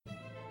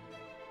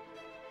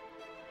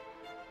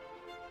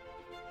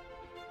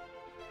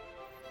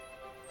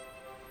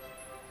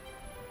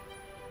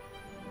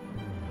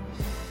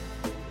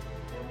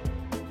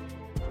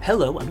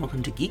Hello and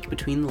welcome to Geek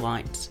Between the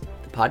Lines,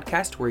 the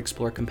podcast where we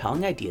explore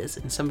compelling ideas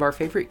and some of our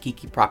favorite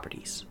geeky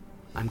properties.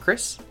 I'm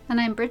Chris.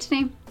 And I'm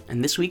Brittany.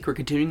 And this week we're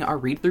continuing our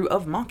read-through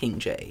of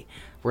Mockingjay.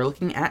 We're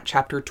looking at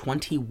chapter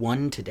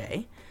 21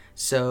 today.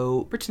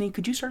 So, Brittany,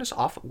 could you start us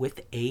off with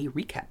a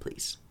recap,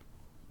 please?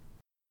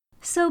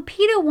 So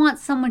Peeta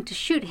wants someone to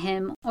shoot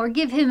him or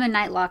give him a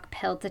nightlock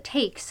pill to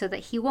take so that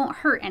he won't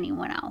hurt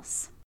anyone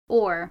else.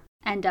 Or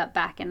end up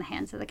back in the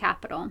hands of the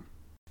Capitol.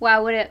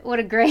 Wow, what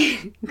a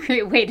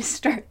great way to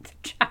start the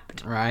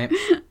chapter. Right.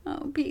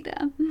 Oh,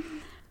 Peeta.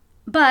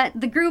 But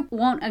the group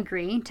won't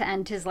agree to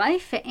end his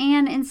life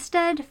and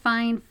instead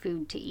find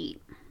food to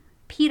eat.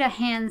 Peeta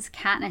hands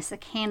Katniss a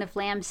can of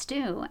lamb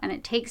stew, and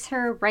it takes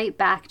her right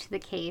back to the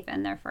cave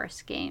and their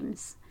first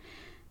games.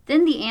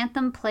 Then the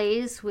anthem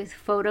plays with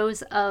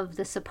photos of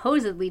the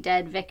supposedly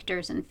dead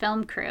victors and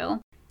film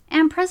crew,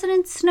 and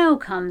President Snow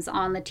comes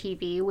on the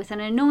TV with an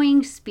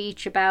annoying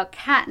speech about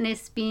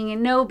Katniss being a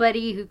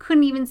nobody who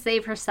couldn't even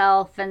save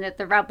herself and that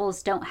the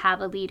rebels don't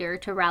have a leader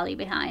to rally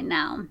behind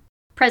now.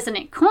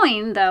 President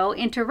Coin, though,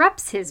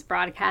 interrupts his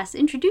broadcast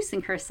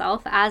introducing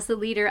herself as the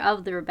leader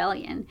of the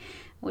rebellion,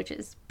 which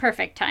is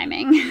perfect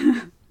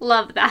timing.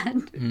 Love that.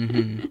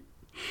 Mm-hmm.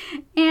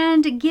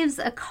 And gives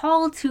a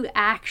call to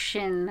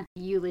action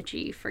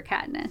eulogy for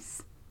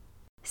Katniss.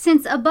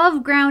 Since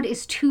above ground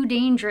is too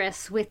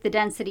dangerous with the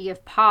density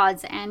of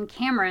pods and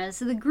cameras,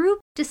 the group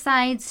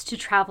decides to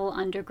travel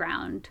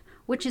underground,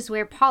 which is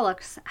where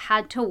Pollux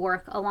had to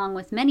work along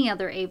with many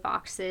other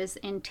Avoxes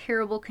in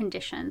terrible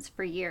conditions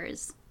for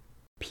years.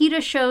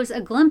 Peeta shows a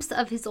glimpse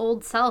of his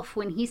old self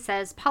when he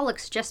says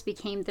Pollux just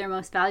became their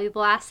most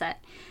valuable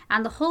asset,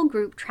 and the whole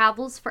group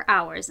travels for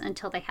hours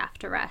until they have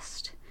to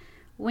rest.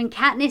 When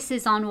Katniss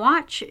is on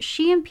watch,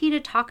 she and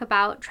Peeta talk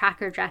about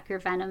Tracker Jacker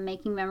Venom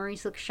making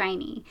memories look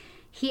shiny.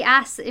 He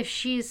asks if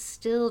she's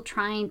still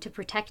trying to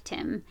protect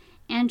him,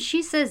 and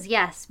she says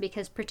yes,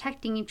 because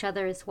protecting each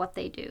other is what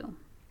they do.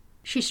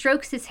 She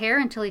strokes his hair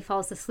until he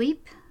falls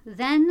asleep.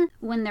 Then,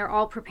 when they're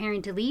all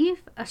preparing to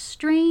leave, a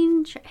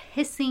strange,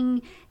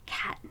 hissing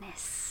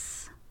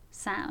Katniss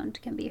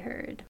sound can be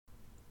heard.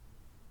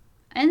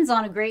 Ends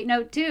on a great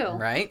note, too.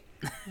 Right?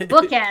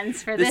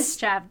 Bookends for this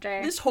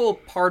chapter. This whole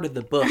part of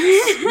the book,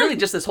 really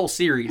just this whole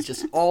series,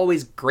 just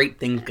always great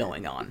things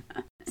going on.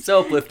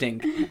 So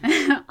uplifting.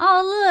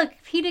 Oh, look,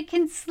 Peeta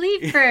can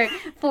sleep for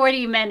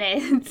 40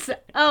 minutes.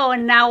 Oh,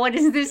 and now what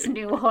is this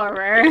new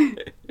horror?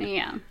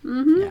 Yeah.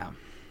 Mm-hmm. Yeah.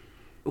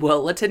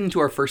 Well, let's head into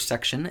our first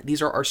section.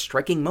 These are our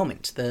striking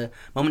moments, the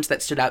moments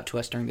that stood out to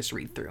us during this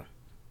read-through.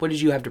 What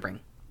did you have to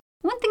bring?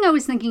 One thing I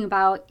was thinking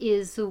about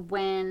is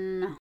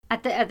when,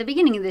 at the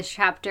beginning of this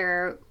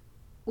chapter,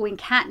 when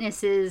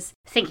Katniss is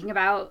thinking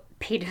about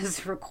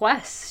Peeta's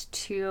request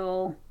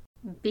to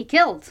be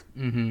killed,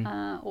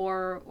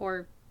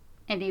 or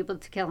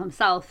enabled to kill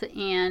himself,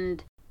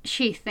 and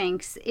she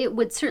thinks it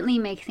would certainly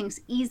make things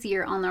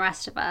easier on the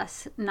rest of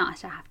us not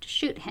to have to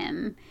shoot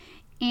him.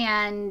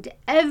 And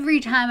every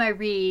time I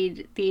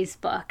read these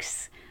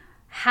books,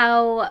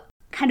 how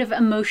kind of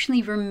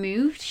emotionally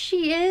removed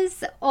she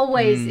is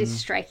always is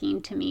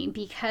striking to me,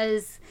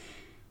 because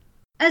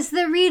as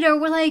the reader,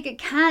 we're like,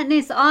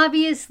 Katniss,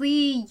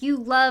 obviously you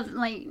love,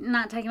 like,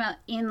 not talking about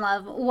in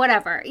love,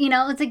 whatever, you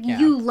know, it's like,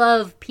 you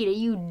love Peeta,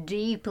 you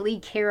deeply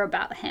care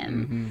about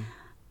him. Mm-hmm.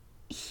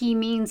 He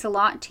means a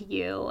lot to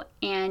you,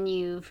 and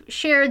you've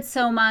shared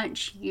so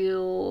much,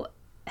 you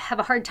have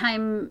a hard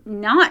time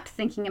not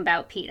thinking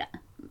about Peeta.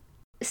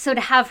 So to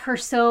have her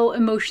so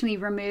emotionally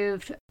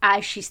removed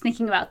as she's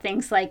thinking about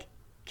things like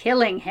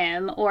killing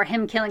him or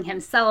him killing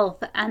himself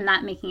and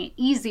that making it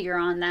easier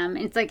on them,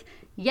 it's like,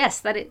 yes,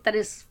 that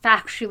is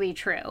factually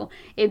true.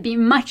 It'd be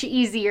much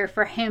easier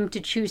for him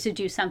to choose to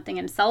do something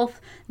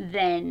himself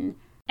than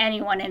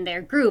anyone in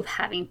their group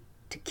having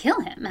to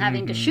kill him,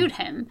 having to shoot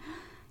him.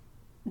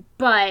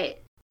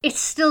 But it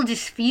still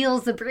just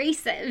feels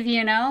abrasive,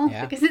 you know?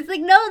 Yeah. Because it's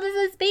like, no,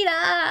 this is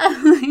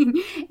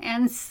Peeta.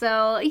 And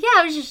so, yeah,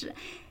 I was just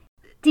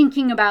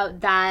thinking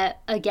about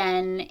that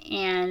again.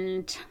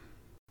 And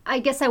I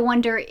guess I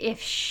wonder if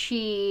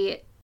she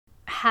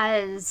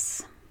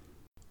has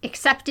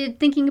accepted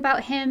thinking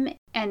about him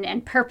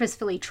and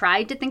purposefully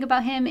tried to think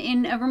about him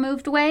in a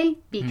removed way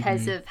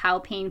because of how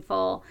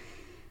painful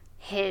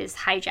his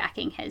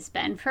hijacking has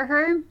been for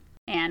her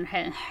and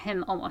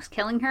him almost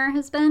killing her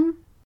has been.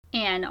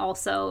 And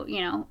also,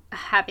 you know,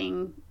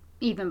 having,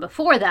 even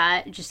before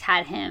that, just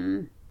had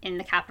him in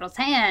the Capitol's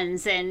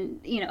hands and,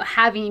 you know,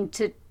 having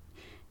to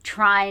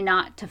try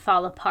not to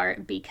fall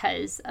apart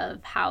because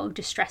of how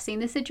distressing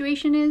the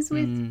situation is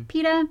with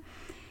Peeta.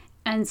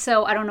 And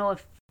so I don't know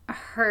if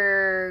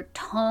her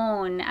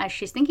tone as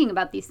she's thinking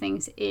about these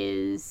things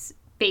is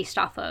based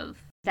off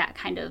of that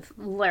kind of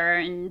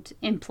learned,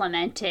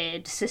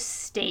 implemented,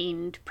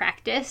 sustained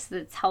practice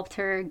that's helped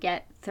her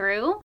get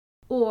through,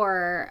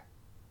 or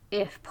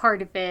if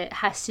part of it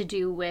has to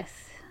do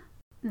with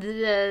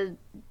the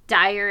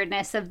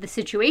direness of the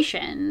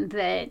situation,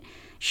 that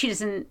she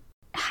doesn't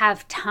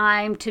have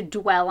time to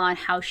dwell on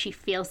how she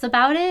feels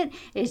about it.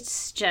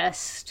 It's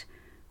just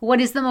what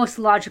is the most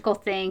logical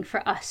thing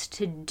for us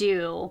to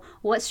do?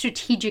 What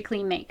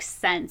strategically makes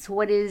sense?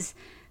 What is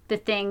the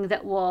thing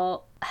that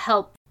will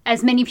help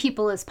as many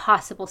people as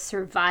possible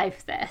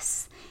survive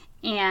this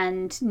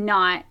and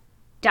not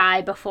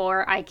die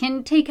before I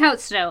can take out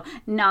Snow,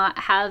 not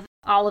have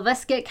all of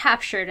us get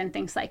captured and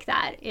things like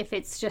that, if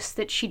it's just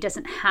that she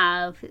doesn't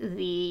have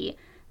the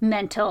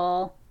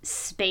mental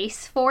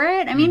space for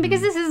it. I mean,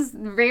 because this is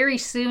very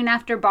soon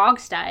after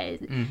Boggs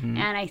died,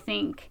 and I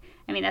think,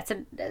 I mean, that's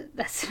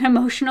an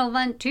emotional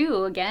event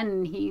too.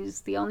 Again,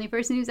 he's the only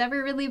person who's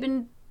ever really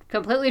been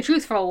completely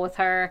truthful with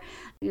her,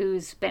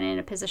 who's been in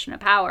a position of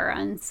power.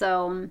 And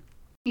so,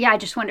 yeah, I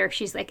just wonder if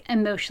she's like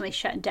emotionally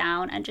shut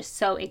down and just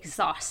so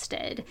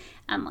exhausted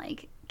and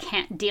like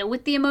can't deal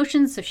with the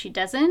emotions, so she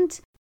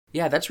doesn't.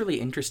 Yeah, that's really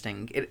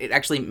interesting. It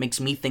actually makes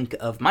me think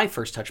of my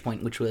first touch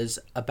point, which was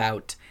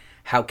about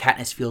how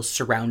Katniss feels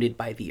surrounded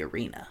by the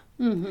arena.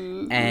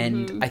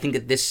 And I think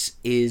that this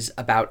is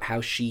about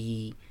how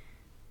she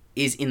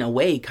is, in a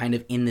way, kind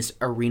of in this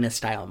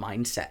arena-style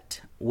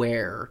mindset,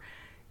 where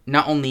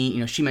not only,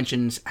 you know, she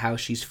mentions how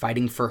she's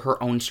fighting for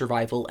her own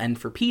survival and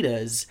for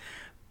Peeta's,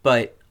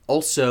 but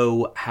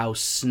also how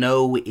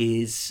Snow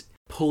is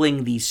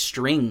pulling these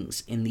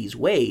strings in these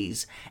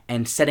ways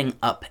and setting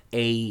up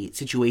a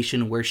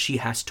situation where she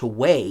has to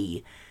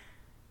weigh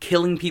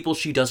killing people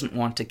she doesn't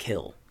want to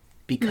kill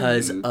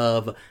because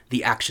of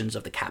the actions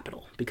of the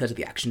Capitol, because of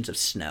the actions of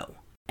Snow.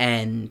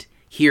 And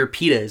here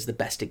Peeta is the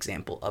best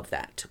example of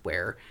that,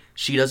 where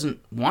she doesn't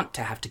want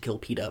to have to kill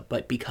Peeta,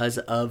 but because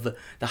of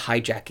the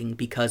hijacking,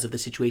 because of the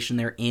situation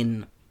they're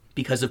in,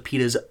 because of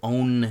Peeta's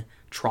own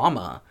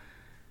trauma,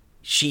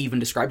 she even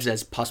describes it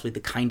as possibly the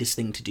kindest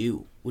thing to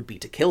do would be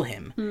to kill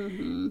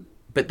him.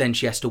 But then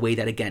she has to weigh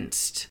that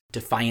against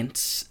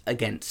defiance,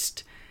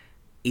 against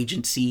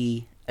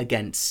agency,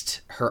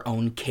 against her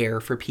own care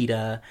for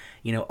Peeta,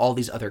 you know, all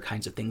these other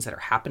kinds of things that are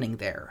happening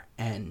there.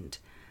 And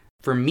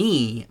for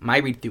me, my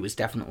read-through is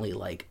definitely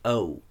like,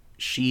 oh,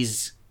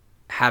 she's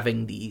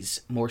having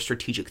these more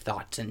strategic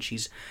thoughts, and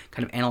she's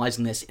kind of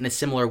analyzing this in a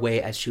similar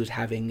way as she was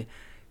having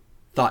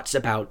thoughts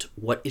about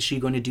what is she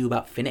going to do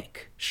about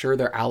Finnick. Sure,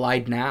 they're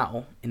allied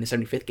now in the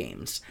 75th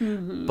games,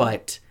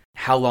 but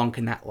how long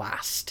can that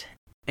last?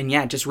 And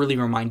yeah, it just really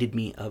reminded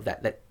me of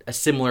that a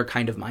similar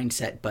kind of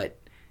mindset, but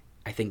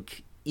I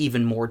think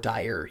even more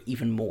dire,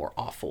 even more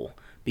awful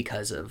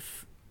because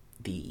of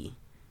the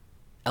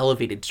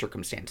elevated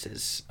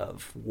circumstances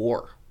of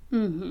war.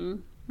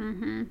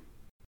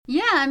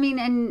 Yeah, I mean,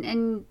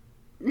 and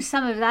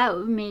some of that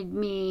made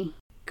me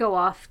go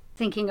off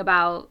thinking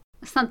about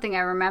something I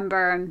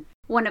remember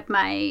one of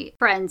my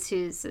friends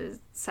who's a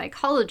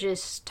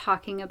psychologist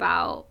talking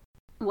about,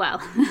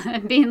 well,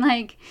 being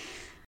like,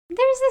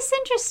 there's this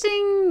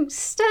interesting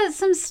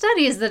some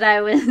studies that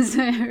I was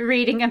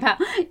reading about.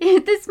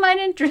 This might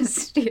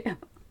interest you.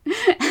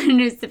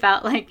 And it's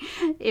about, like,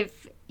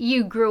 if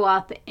you grew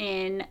up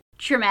in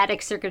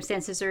traumatic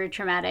circumstances or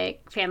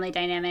traumatic family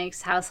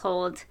dynamics,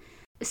 household,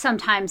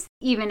 sometimes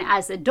even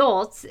as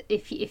adults,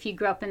 if you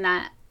grew up in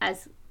that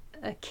as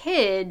a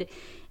kid,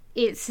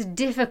 it's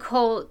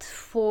difficult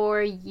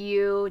for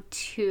you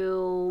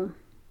to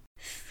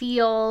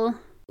feel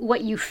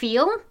what you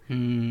feel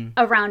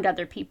around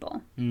other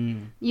people.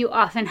 You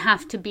often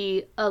have to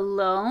be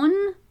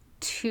alone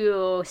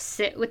to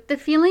sit with the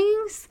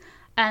feelings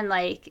and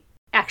like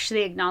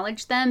actually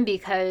acknowledge them,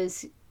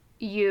 because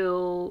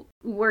you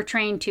were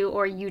trained to,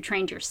 or you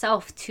trained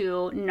yourself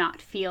to not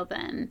feel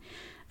them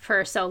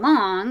for so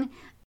long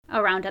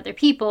around other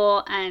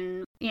people.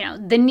 And, you know,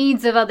 the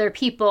needs of other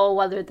people,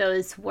 whether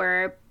those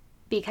were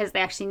because they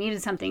actually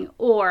needed something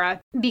or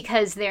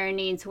because their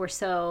needs were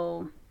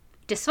so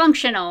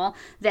dysfunctional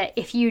that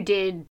if you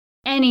did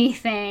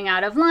anything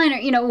out of line, or,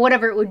 you know,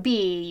 whatever it would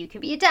be, you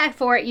could be attacked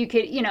for it, you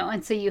could, you know,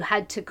 and so you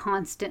had to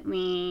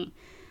constantly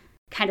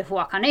kind of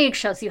walk on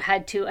eggshells. You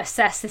had to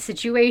assess the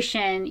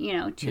situation, you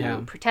know,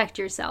 to protect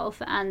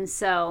yourself. And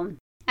so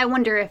I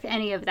wonder if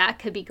any of that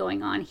could be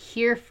going on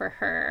here for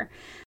her.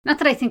 Not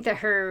that I think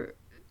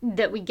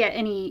that we get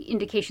any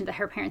indication that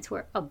her parents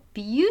were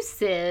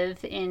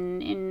abusive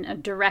in a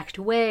direct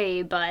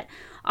way, but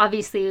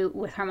obviously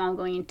with her mom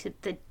going into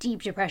the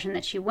deep depression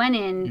that she went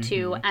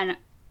into, and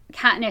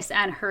Katniss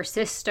and her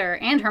sister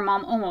and her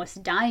mom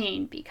almost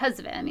dying because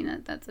of it. I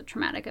mean, that's a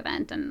traumatic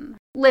event, and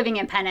living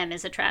in Panem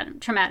is a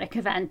traumatic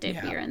event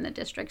if you're in the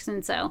districts.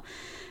 And so,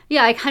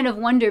 yeah, I kind of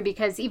wonder,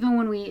 because even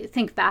when we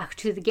think back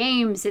to the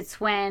games,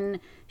 it's when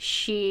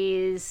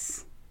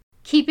she's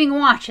keeping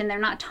watch and they're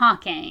not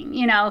talking,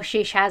 you know,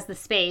 she has the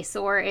space,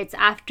 or it's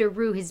after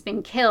Rue has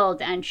been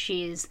killed and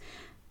she's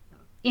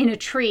in a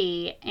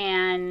tree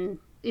and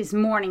is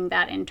mourning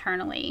that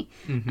internally,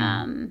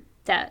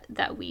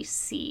 that we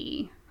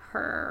see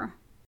her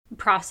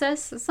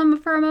process some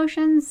of her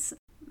emotions.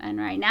 And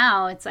right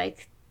now it's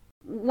like,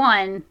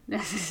 one,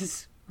 this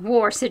is a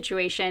war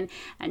situation,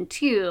 and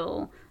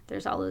two,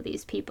 there's all of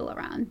these people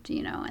around,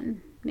 you know,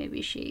 and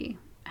maybe she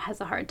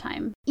has a hard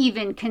time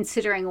even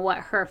considering what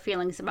her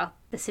feelings about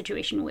the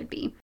situation would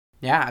be.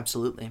 Yeah,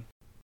 absolutely.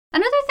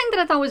 Another thing that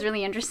I thought was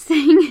really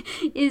interesting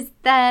is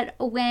that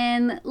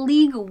when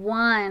League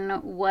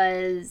One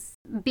was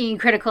being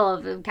critical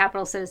of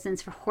Capital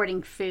Citizens for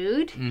hoarding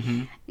food,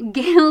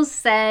 Gale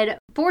said,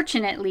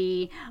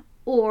 "Fortunately,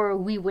 or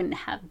we wouldn't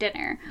have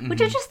dinner,"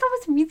 which I just thought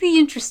was really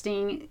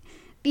interesting.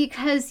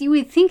 Because you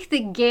would think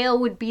that Gale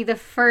would be the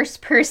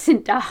first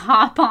person to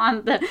hop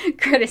on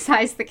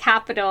criticize the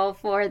Capitol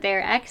for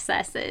their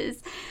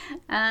excesses.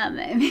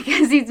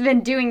 Because he's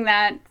been doing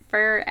that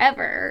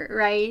forever,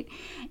 right?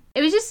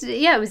 It was just,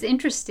 it was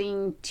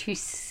interesting to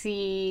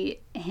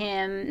see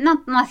him,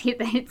 not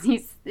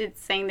that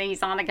it's saying that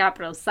he's on the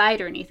Capitol's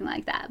side or anything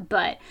like that,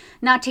 but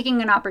not taking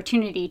an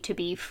opportunity to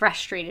be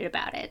frustrated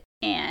about it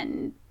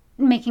and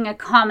making a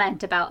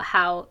comment about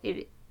how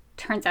it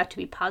turns out to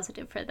be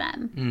positive for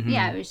them.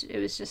 Yeah, it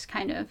was just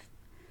kind of,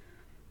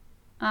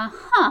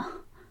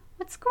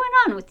 what's going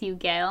on with you,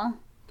 Gale?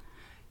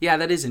 Yeah,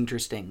 that is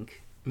interesting.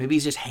 Maybe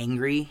he's just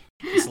hangry.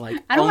 He's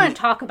like, I don't want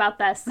to talk about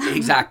this.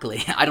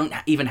 Exactly. I don't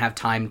even have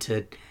time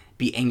to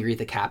be angry at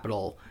the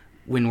Capitol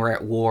when we're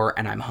at war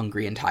and I'm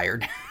hungry and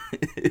tired.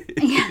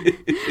 Yeah.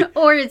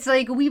 Or it's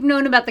like, we've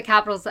known about the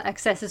Capitol's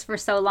excesses for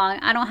so long.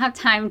 I don't have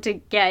time to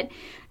get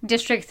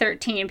District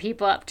 13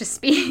 people up to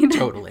speed.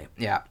 Totally.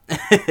 Yeah.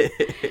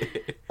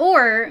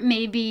 Or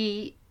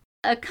maybe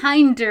a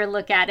kinder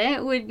look at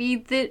it would be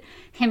that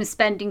him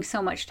spending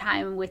so much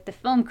time with the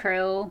film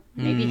crew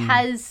maybe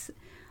has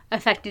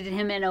affected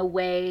him in a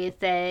way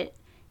that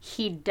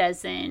he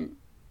doesn't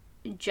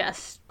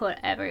just put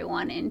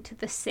everyone into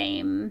the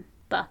same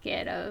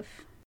bucket of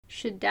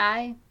should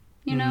die,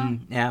 you know?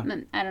 Yeah.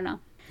 I don't know.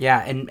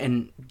 Yeah,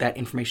 and that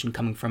information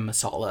coming from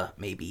Masala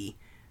maybe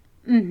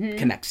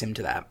connects him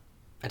to that.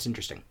 That's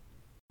interesting.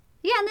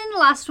 Yeah, and then the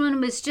last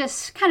one was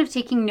just kind of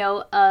taking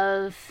note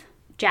of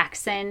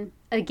Jackson,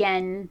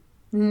 again,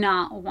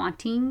 not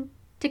wanting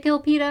to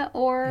kill Peeta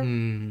or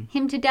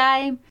him to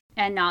die,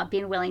 and not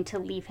being willing to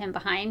leave him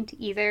behind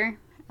either.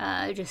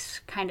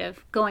 Just kind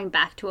of going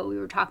back to what we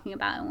were talking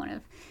about in one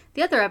of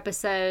the other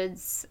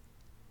episodes,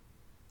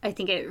 I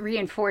think it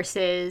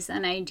reinforces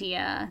an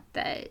idea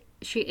that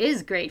she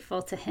is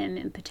grateful to him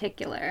in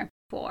particular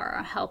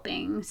for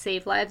helping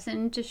save lives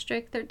in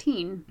District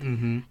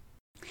 13.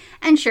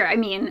 And sure, I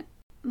mean,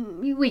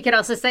 we could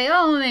also say,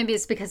 oh, maybe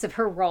it's because of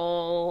her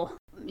role.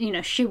 You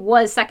know, she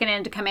was second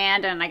in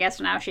command, and I guess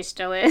now she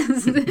still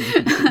is.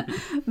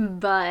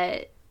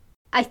 But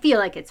I feel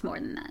like it's more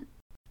than that.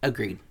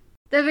 Agreed.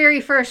 The very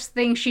first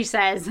thing she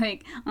says,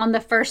 like, on the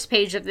first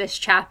page of this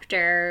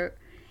chapter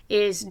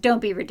is,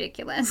 don't be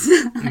ridiculous.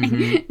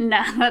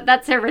 No,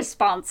 that's her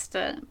response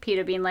to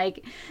Peeta being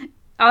like,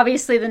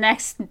 obviously the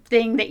next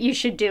thing that you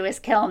should do is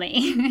kill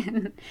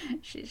me.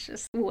 She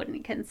just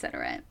wouldn't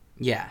consider it.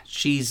 Yeah,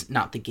 she's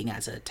not thinking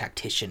as a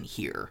tactician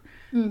here.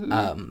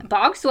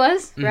 Boggs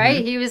was,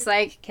 right? He was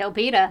like, kill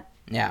Peeta.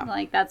 Yeah.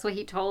 Like, that's what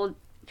he told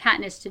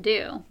Katniss to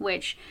do,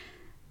 which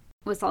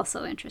was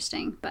also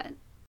interesting, but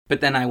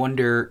then I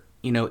wonder,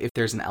 you know, if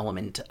there's an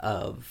element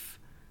of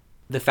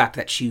the fact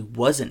that she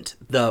wasn't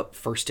the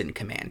first in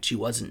command. She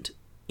wasn't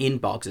in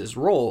Boggs's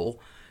role,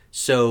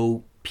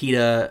 so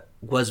Peeta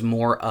was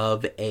more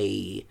of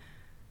a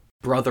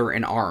brother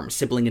in arms,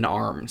 sibling in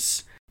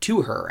arms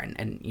to her.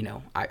 And you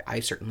know,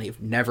 I certainly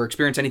have never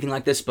experienced anything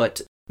like this,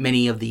 but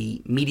many of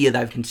the media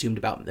that I've consumed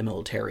about the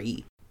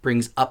military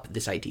brings up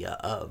this idea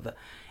of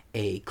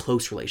a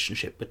close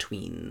relationship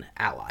between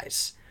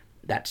allies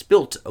that's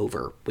built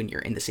over when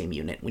you're in the same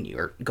unit, when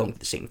you're going through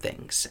the same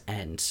things.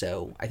 And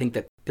so I think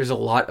that there's a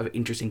lot of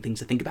interesting things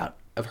to think about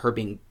of her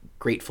being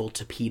grateful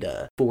to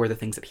Peeta for the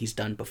things that he's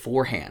done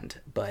beforehand.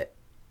 But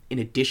in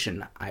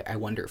addition, I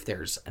wonder if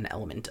there's an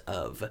element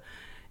of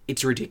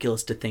it's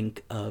ridiculous to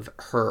think of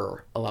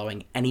her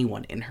allowing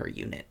anyone in her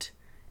unit,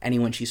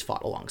 anyone she's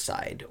fought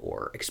alongside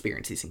or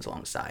experienced these things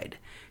alongside,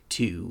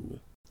 to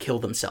kill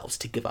themselves,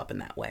 to give up in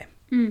that way.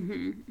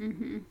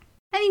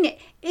 I mean,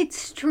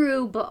 it's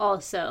true, but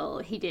also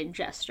he did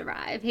just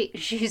arrive.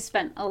 She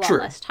spent a lot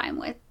less time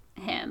with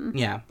him.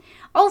 Yeah.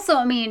 Also,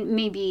 I mean,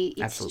 maybe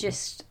it's Absolutely.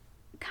 just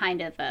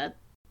kind of a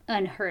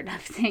unheard of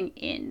thing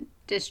in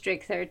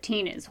District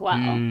 13 as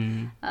well.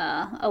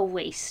 A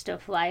waste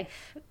of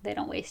life. They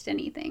don't waste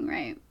anything,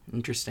 right?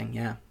 Interesting,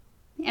 yeah.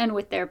 And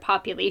with their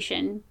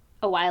population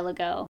a while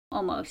ago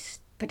almost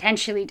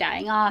potentially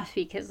dying off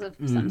because of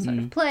some sort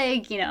of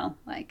plague, you know,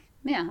 like,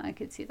 yeah, I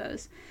could see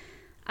those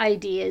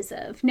ideas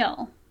of,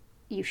 no,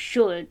 you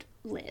should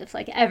live.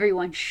 Like,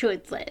 everyone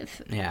should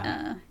live.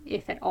 Yeah.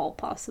 If at all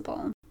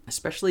possible.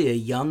 Especially a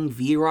young,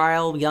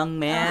 virile young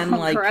man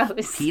like gross.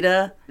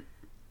 Peeta,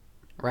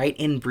 right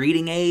in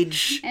breeding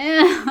age.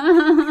 That's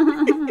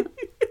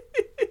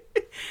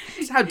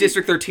how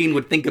District 13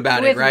 would think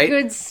about it, right?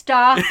 With good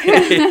stock.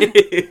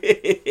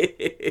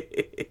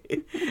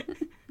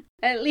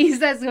 At least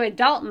that's what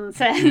Dalton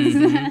says.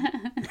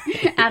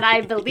 And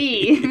I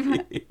believe.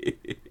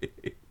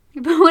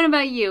 But what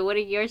about you? What are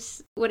your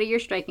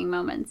striking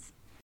moments?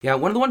 Yeah,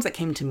 one of the ones that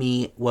came to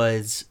me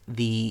was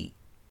the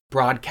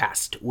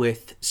broadcast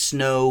with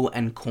Snow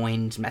and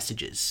Coin's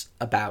messages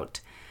about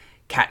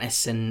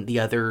Katniss and the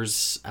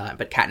others,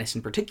 but Katniss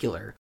in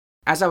particular,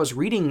 As I was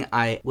reading,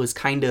 I was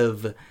kind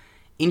of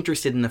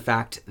interested in the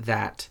fact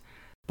that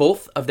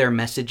both of their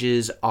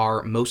messages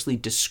are mostly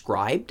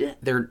described.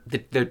 Their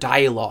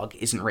dialogue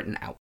isn't written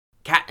out.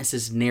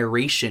 Katniss's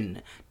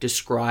narration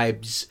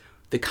describes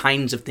the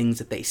kinds of things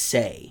that they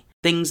say.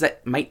 Things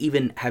that might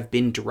even have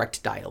been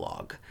direct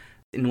dialogue.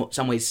 In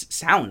some ways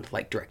sound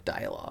like direct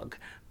dialogue,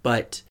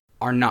 but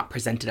are not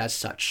presented as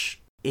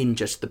such in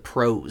just the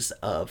prose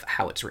of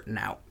how it's written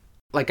out.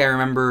 Like, I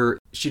remember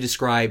she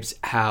describes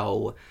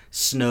how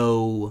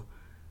Snow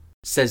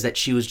says that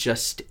she was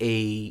just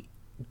a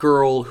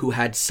girl who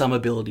had some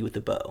ability with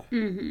a bow.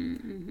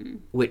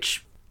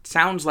 Which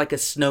sounds like a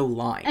Snow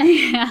line.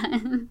 Yeah.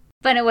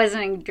 But it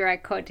wasn't in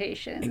direct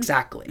quotation.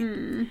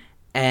 Exactly.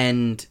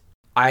 And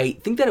I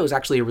think that it was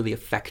actually a really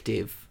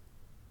effective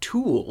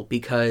tool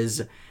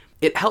because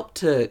it helped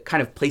to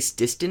kind of place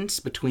distance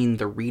between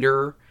the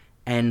reader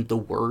and the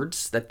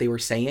words that they were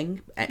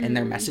saying and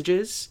their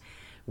messages,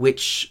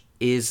 which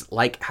is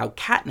like how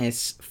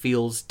Katniss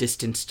feels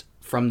distanced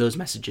from those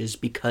messages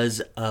because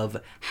of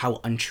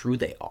how untrue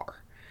they are.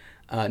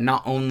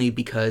 Not only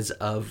because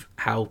of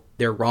how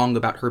they're wrong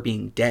about her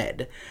being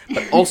dead,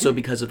 but also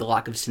because of the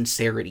lack of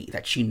sincerity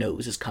that she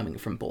knows is coming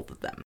from both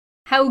of them.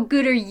 How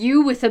good are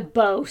you with a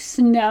bow,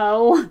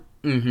 Snow?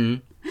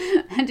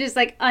 Just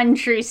like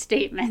untrue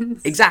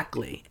statements.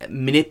 Exactly.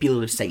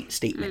 Manipulative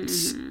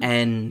statements.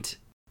 And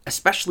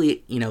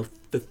especially,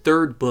 the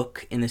third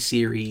book in the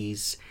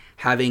series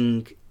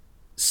having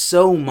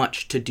so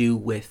much to do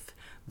with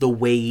the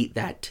way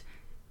that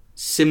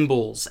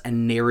symbols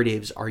and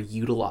narratives are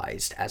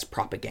utilized as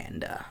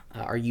propaganda,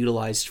 are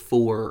utilized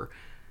for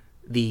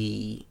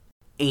the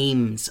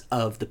aims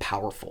of the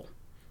powerful.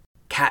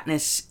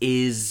 Katniss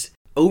is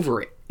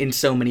over it in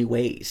so many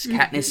ways.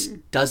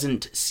 Katniss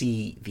doesn't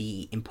see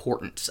the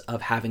importance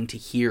of having to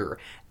hear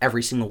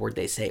every single word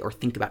they say or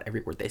think about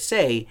every word they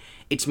say.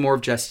 It's more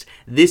of just,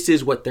 this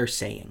is what they're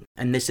saying,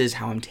 and this is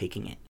how I'm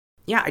taking it.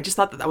 Yeah, I just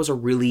thought that was a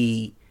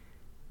really,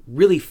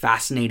 really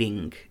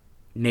fascinating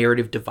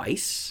narrative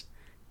device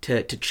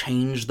to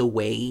change the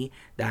way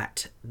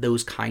that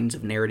those kinds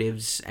of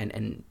narratives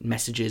and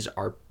messages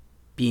are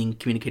being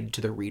communicated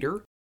to the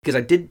reader. Because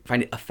I did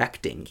find it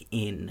affecting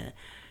in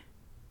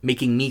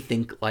making me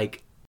think,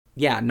 like,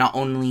 yeah, not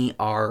only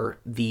are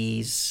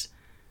these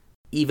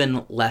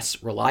even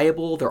less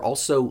reliable, they're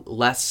also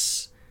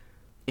less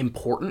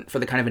important for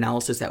the kind of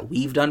analysis that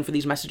we've done for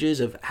these messages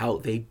of how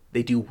they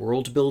do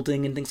world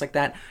building and things like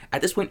that.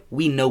 At this point,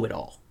 we know it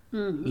all.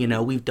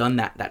 We've done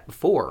that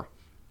before.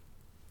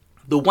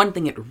 The one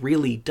thing it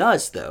really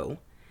does, though,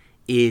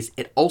 is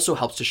it also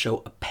helps to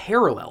show a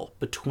parallel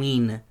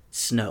between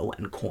Snow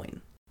and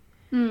Coin,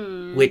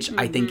 which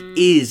I think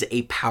is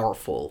a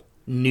powerful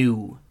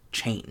new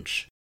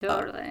change.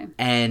 Totally.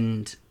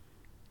 And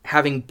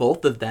having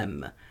both of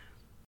them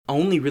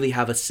only really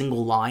have a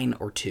single line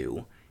or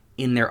two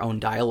in their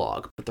own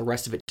dialogue, but the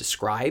rest of it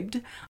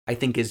described, I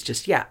think is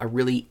just, a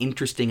really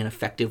interesting and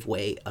effective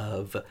way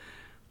of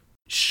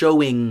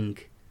showing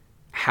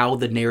how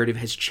the narrative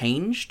has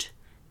changed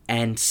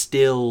and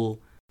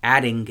still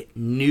adding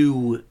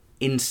new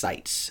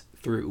insights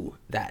through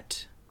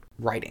that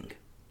writing.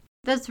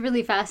 That's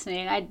really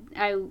fascinating.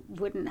 I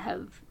wouldn't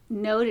have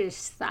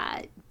noticed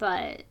that,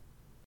 but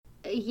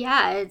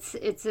yeah,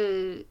 it's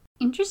a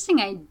interesting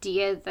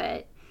idea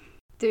that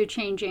they're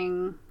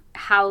changing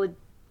how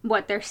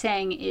what they're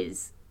saying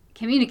is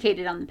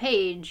communicated on the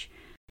page.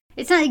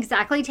 It's not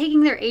exactly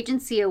taking their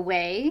agency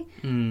away,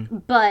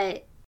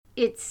 but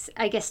it's,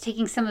 I guess,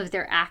 taking some of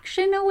their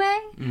action away.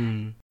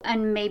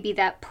 And maybe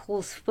that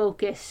pulls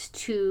focus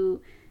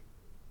to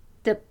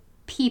the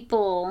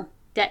people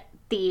that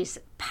these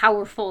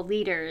powerful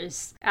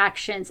leaders'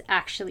 actions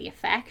actually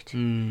affect.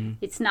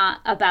 It's not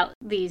about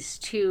these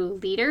two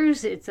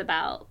leaders, it's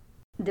about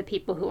the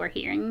people who are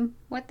hearing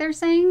what they're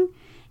saying.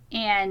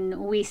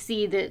 And we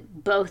see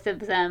that both of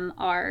them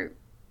are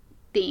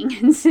being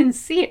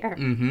insincere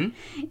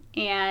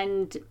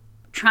and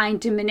trying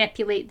to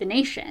manipulate the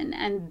nation.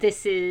 And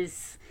this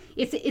is,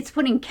 it's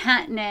putting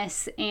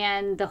Katniss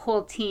and the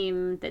whole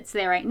team that's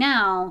there right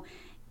now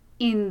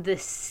in the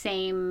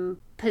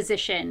same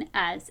position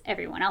as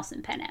everyone else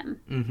in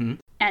Panem.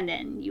 And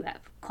then you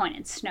have Coin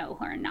and Snow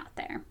who are not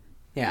there.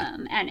 Yeah.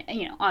 And,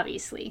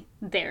 obviously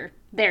their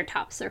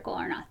top circle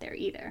are not there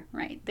either,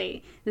 right?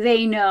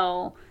 They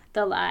know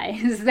the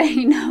lies.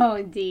 They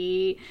know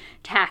the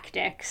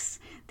tactics.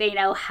 They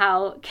know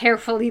how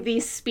carefully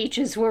these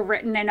speeches were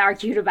written and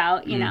argued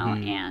about,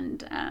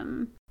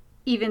 and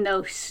even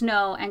though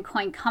Snow and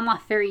Coin come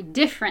off very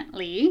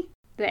differently,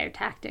 their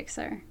tactics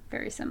are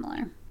very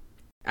similar.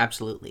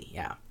 Absolutely,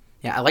 yeah.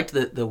 Yeah, I liked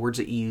the words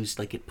that you used,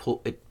 like it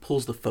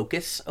pulls the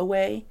focus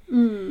away,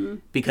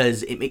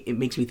 because it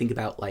makes me think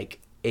about, like,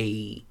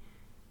 a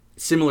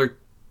similar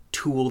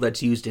tool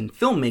that's used in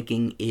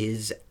filmmaking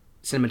is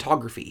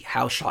cinematography.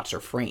 How shots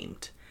are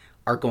framed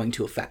are going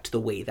to affect the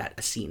way that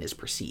a scene is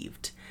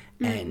perceived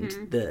and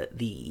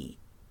the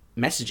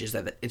messages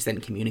that it's then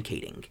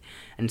communicating.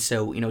 And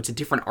so, it's a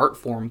different art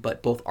form,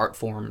 but both art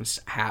forms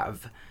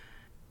have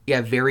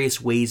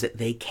various ways that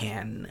they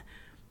can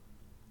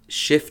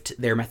shift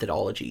their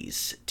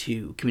methodologies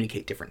to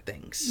communicate different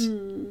things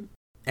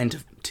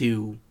and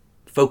to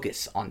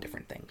focus on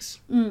different things.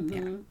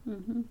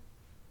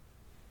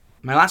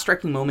 My last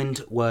striking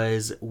moment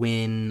was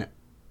when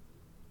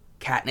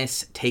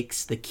Katniss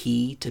takes the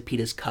key to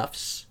Peeta's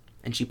cuffs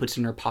and she puts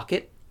it in her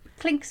pocket.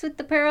 Clinks with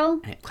the pearl.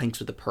 And it clinks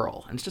with the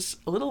pearl. And it's just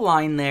a little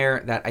line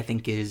there that I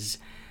think is,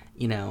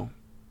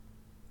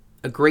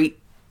 a great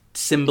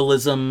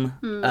symbolism,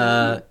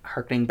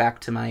 harkening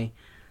back to my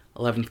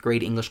 11th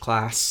grade English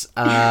class.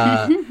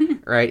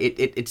 Right?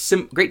 It's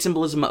great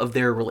symbolism of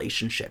their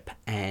relationship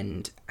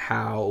and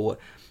how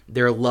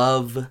their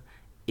love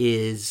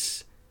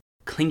is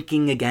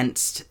clinking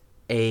against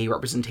a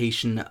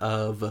representation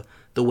of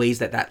the ways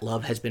that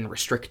love has been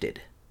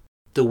restricted,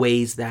 the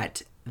ways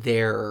that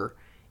their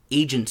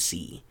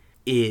agency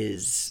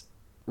is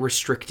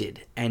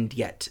restricted, and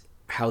yet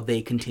how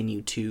they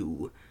continue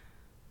to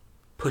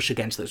push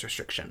against those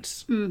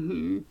restrictions.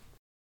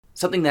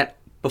 Something that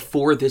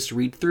before this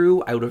read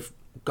through I would have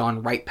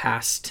gone right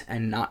past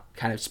and not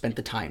kind of spent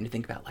the time to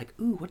think about, like,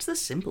 ooh, what's the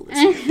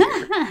symbolism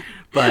here?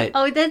 But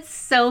oh, that's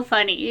so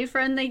funny.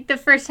 From the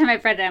first time I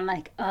read it, I'm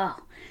like, oh,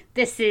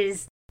 this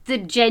is the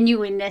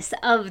genuineness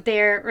of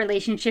their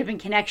relationship and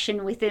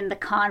connection within the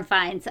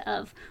confines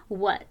of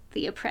what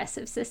the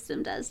oppressive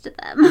system does to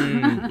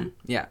them.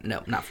 Yeah,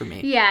 no, not for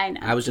me. Yeah, I know.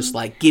 I was just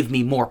like, give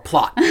me more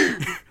plot.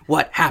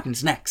 What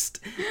happens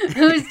next?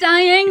 Who's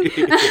dying?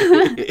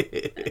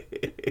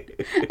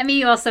 I mean,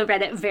 you also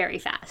read it very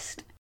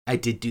fast. I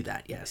did do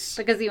that, yes.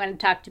 Because you want to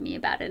talk to me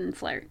about it and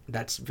flirt.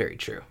 That's very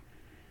true.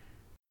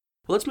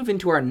 Well, let's move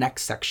into our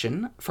next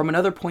section, From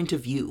Another Point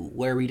of View,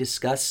 where we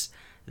discuss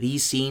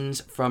these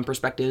scenes from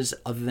perspectives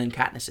other than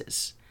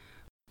Katniss's.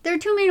 There are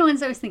two main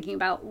ones I was thinking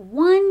about.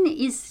 One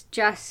is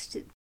just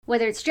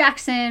whether it's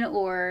Jackson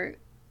or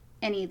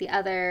any of the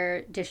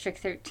other District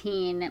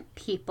 13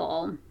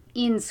 people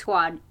in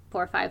Squad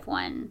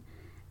 451,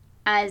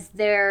 as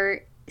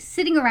they're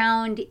sitting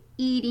around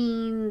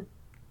eating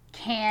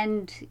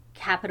canned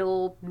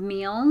Capitol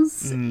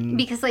meals.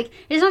 Because, like,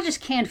 it's not just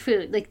canned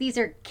food. Like, these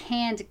are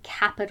canned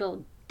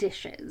Capitol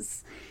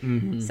dishes.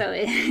 So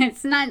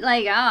it's not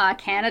like, a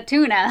can of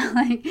tuna.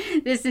 Like,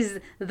 this is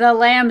the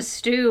lamb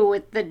stew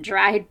with the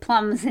dried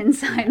plums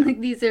inside.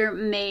 Like, these are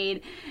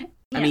made...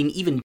 I mean,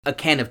 even a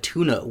can of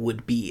tuna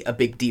would be a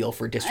big deal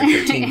for District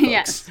 13 folks.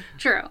 Yes,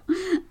 true.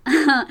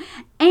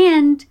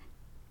 And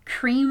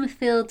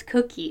cream-filled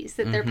cookies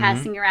that they're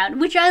passing around,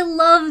 which I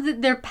love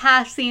that they're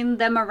passing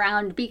them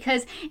around,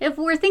 because if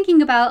we're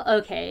thinking about,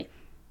 okay,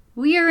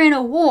 we are in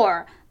a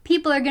war,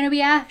 people are going to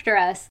be after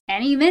us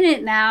any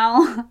minute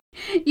now,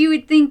 you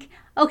would think,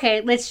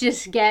 okay, let's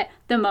just get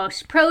the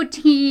most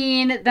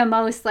protein, the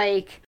most,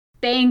 like,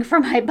 bang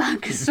for my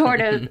buck sort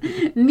of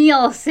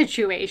meal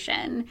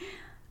situation.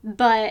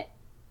 But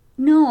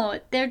no,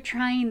 they're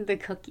trying the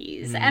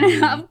cookies.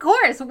 And of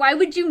course, why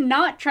would you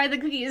not try the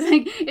cookies?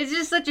 Like, it's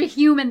just such a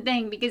human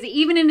thing, because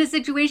even in a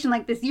situation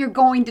like this, you're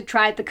going to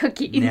try the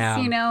cookies,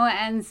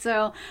 And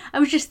so I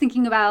was just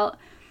thinking about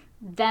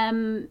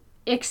them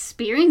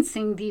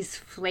experiencing these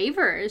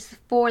flavors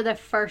for the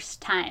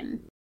first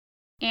time,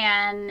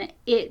 and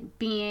it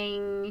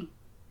being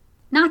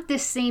not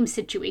this same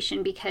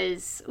situation,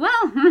 because, well,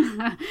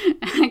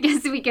 I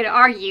guess we could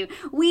argue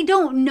we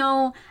don't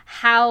know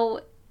how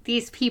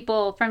these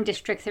people from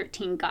District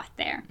 13 got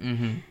there.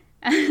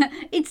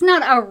 It's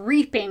not a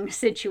reaping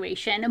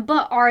situation,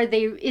 but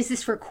is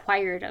this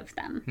required of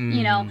them?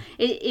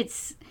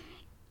 Is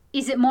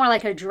it more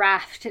like a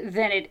draft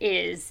than it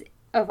is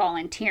a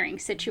volunteering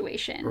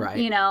situation?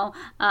 Right.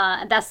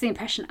 That's the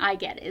impression I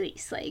get, at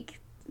least. Like,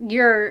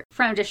 you're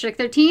from District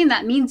 13,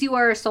 that means you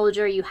are a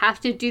soldier, you have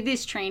to do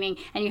this training,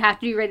 and you have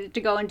to be ready to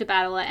go into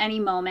battle at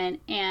any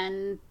moment,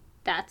 and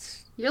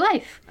that's your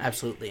life.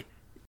 Absolutely.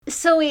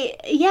 So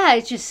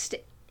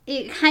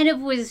it kind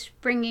of was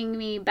bringing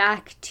me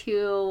back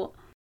to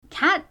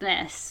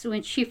Katniss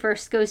when she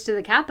first goes to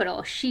the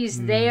Capitol.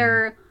 She's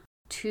there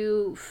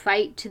to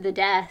fight to the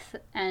death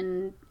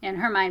and, in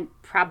her mind,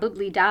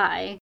 probably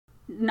die.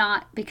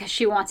 Not because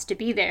she wants to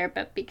be there,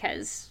 but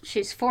because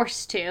she's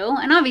forced to.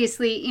 And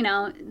obviously,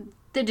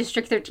 the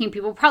District 13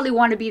 people probably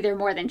want to be there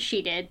more than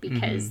she did,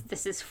 because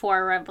this is for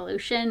a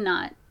revolution,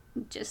 not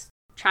just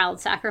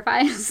child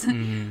sacrifice.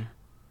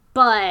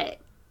 But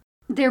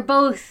they're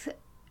both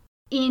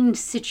in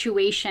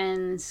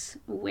situations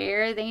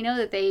where they know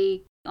that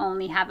they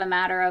only have a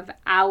matter of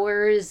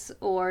hours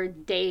or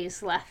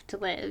days left to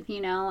live,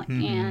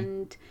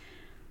 and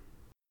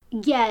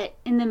yet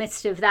in the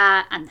midst of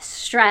that and the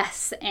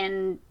stress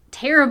and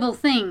terrible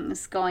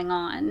things going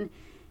on,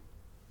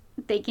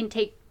 they can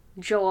take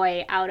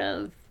joy out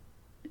of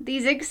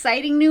these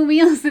exciting new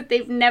meals that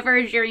they've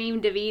never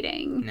dreamed of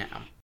eating. No.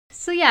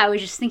 So yeah, I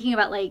was just thinking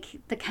about,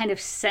 like, the kind of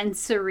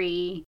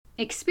sensory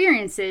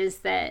experiences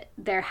that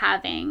they're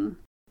having,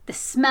 the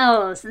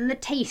smells and the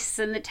tastes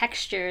and the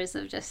textures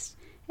of just,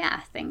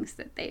 things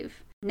that they've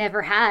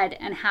never had,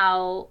 and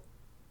how,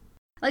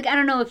 like, I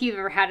don't know if you've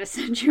ever had a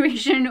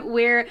situation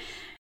where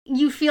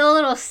you feel a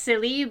little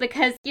silly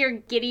because you're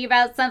giddy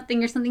about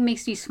something or something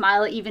makes you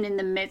smile even in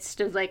the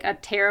midst of like a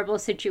terrible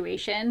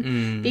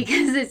situation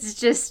because it's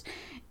just,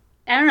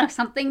 I don't know,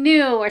 something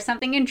new or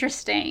something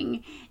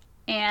interesting.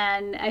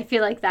 And I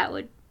feel like that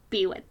would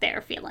be what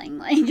they're feeling.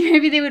 Like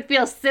maybe they would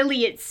feel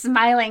silly at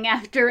smiling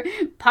after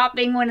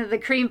popping one of the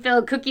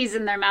cream-filled cookies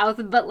in their mouth,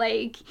 but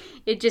like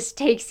it just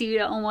takes you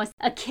to almost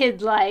a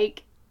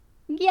kid-like,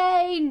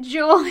 yay,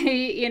 joy,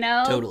 you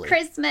know, Totally.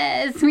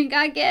 Christmas, we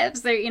got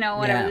gifts, or, you know,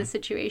 whatever the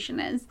situation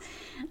is.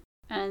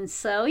 And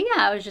so, yeah,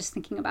 I was just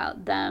thinking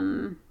about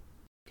them,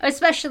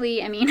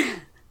 especially, I mean,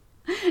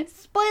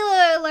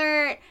 spoiler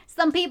alert,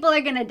 some people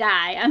are gonna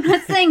die. I'm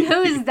not saying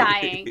who's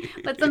dying,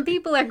 but some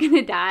people are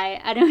gonna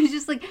die. And it was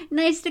just, like,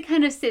 nice to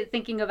kind of sit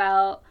thinking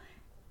about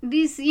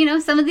these, you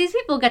know, some of these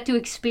people got to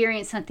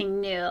experience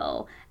something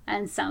new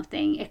and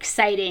something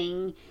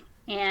exciting,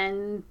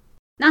 and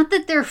not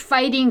that they're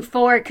fighting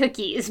for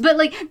cookies, but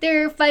like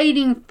they're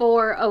fighting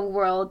for a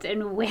world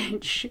in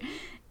which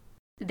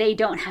they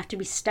don't have to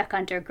be stuck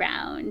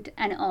underground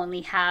and only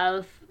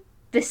have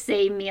the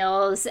same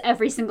meals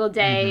every single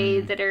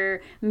day that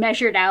are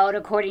measured out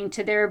according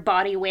to their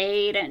body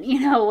weight and,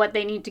 you know, what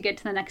they need to get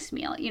to the next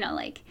meal. You know,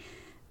 like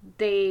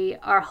they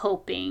are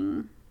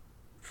hoping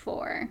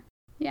for,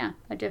 yeah,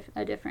 a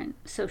different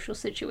social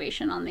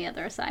situation on the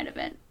other side of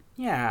it.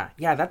 Yeah,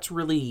 that's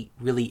really,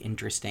 really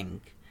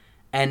interesting.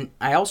 And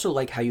I also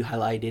like how you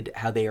highlighted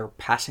how they are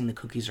passing the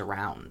cookies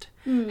around.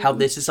 How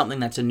this is something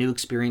that's a new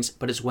experience,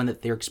 but it's one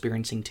that they're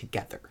experiencing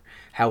together.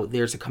 How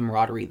there's a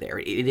camaraderie there.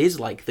 It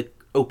is like the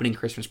opening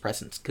Christmas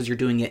presents because you're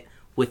doing it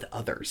with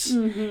others.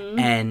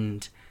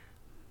 And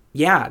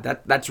yeah,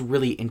 that's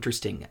really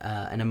interesting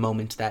and a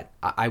moment that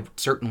I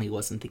certainly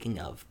wasn't thinking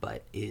of,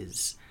 but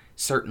is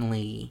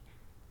certainly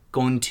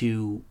going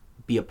to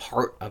be a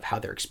part of how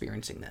they're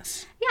experiencing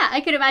this. Yeah,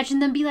 I could imagine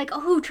them be like,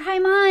 oh, try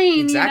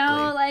mine, Exactly. you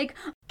know, like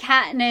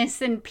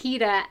Katniss and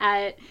Peeta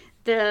at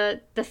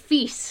the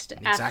feast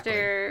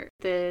after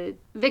the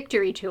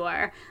victory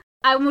tour.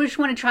 I just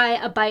want to try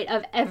a bite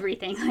of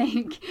everything.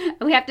 Like,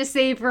 we have to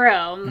save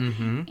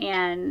Rome.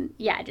 And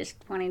yeah, just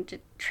wanting to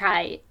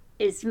try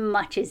as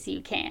much as you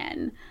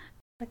can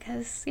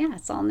because, yeah,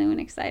 it's all new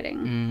and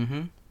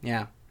exciting.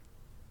 Yeah.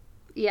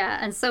 Yeah,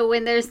 and so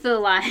when there's the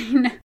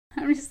line,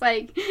 I'm just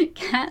like,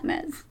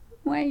 Katniss,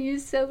 why are you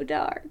so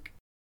dark?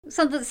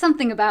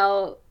 Something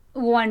about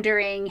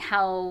wondering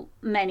how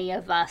many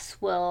of us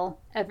will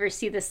ever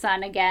see the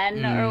sun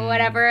again or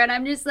whatever. And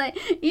I'm just like,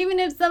 even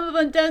if some of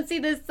them don't see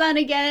the sun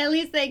again, at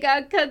least they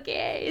got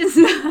cookies.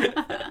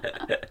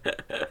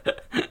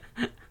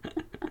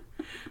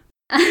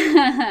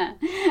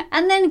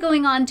 And then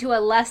going on to a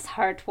less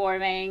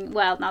heartwarming,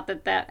 well, not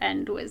that the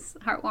end was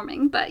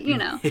heartwarming, but, you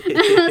know, as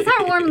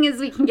heartwarming as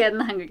we can get in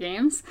the Hunger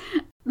Games.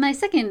 My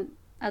second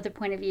other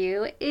point of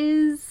view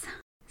is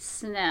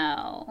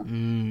Snow.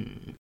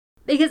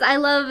 Because I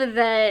love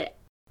that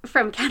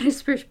from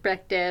Katniss'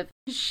 perspective,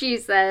 she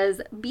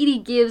says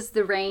Beetee gives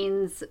the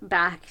reins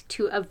back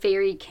to a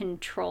very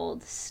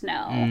controlled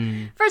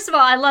Snow. First of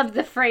all, I love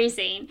the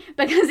phrasing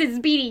because it's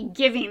Beetee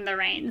giving the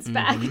reins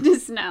back to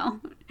Snow,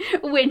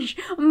 which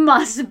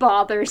must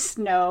bother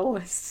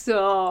Snow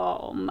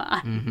so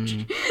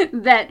much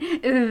that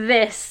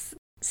this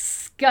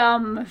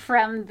scum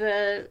from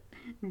the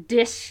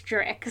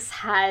districts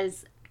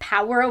has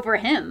power over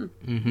him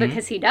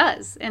because he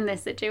does in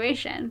this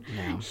situation.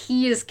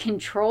 He is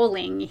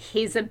controlling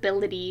his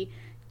ability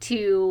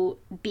to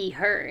be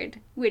heard,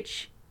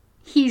 which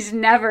he's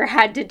never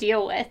had to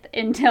deal with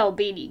until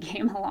Beetee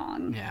came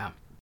along.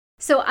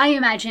 So I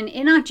imagine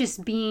it not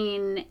just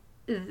being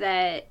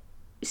that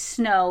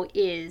Snow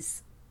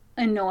is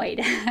annoyed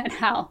at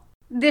how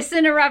this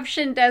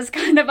interruption does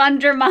kind of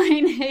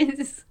undermine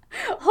his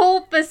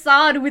whole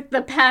facade with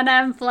the Pan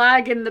Am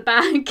flag in the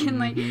back and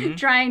like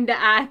trying to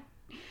act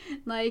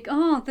like,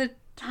 oh, the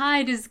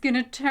tide is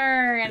gonna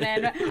turn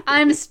and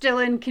I'm still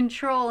in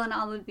control and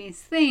all of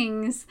these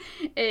things.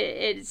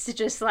 It's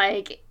just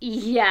like,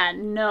 yeah,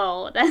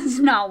 no, that's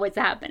not what's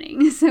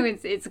happening. So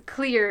it's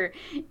clear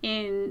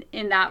in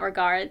that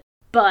regard.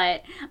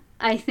 But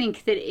I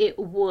think that it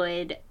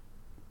would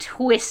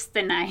twist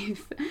the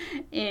knife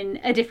in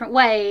a different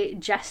way,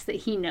 just that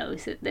he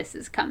knows that this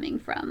is coming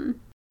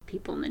from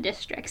people in the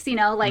districts. You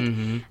know, like,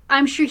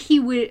 I'm sure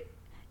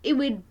it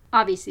would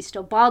obviously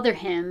still bother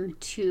him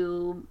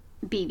to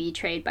be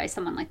betrayed by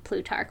someone like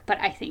Plutarch, but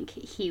I think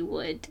he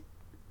would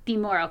be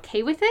more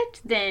okay with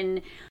it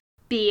than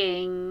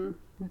being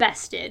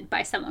bested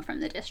by someone from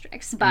the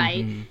districts,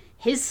 by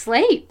his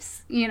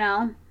slaves, you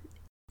know?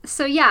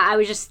 So yeah, I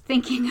was just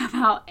thinking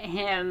about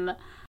him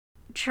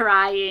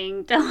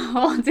trying to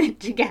hold it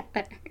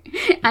together.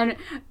 And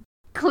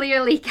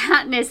clearly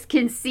Katniss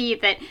can see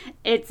that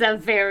it's a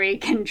very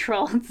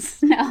controlled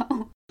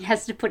Snow. He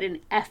has to put an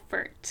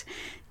effort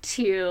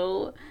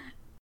to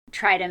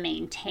try to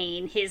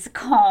maintain his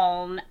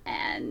calm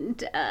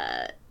and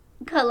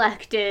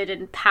collected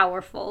and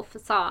powerful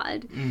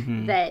facade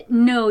that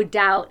no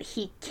doubt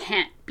he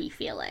can't be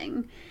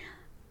feeling.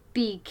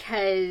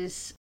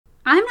 Because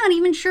I'm not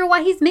even sure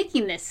why he's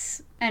making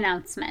this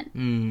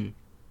announcement.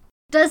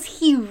 Does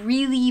he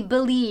really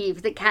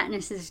believe that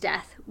Katniss's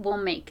death will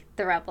make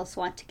the rebels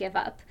want to give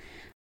up?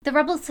 The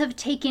rebels have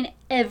taken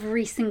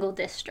every single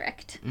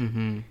district.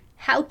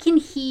 How can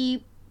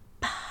he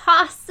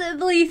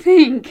possibly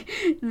think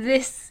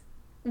this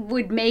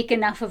would make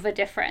enough of a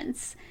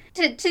difference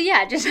to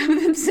just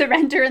have them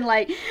surrender and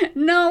like,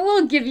 no,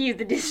 we'll give you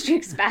the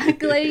districts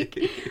back? Like,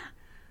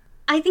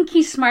 I think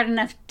he's smart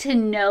enough to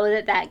know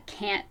that that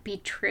can't be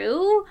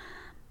true.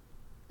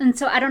 And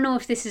so I don't know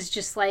if this is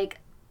just like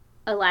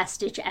a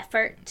last-ditch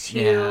effort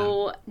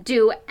to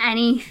do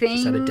anything.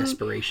 Just out of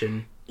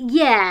desperation.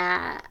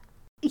 Yeah.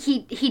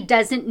 He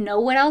doesn't know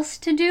what else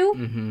to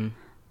do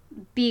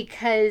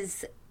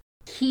because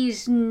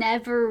he's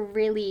never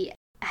really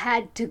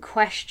had to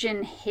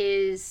question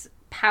his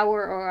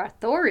power or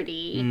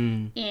authority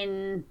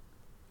in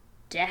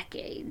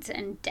decades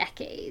and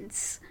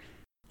decades.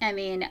 I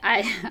mean,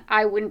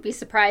 I wouldn't be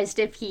surprised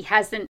if he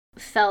hasn't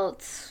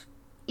felt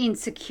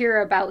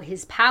insecure about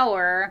his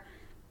power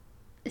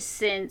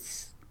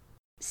since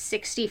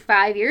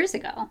 65 years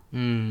ago.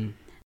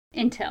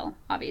 Until,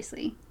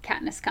 obviously,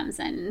 Katniss comes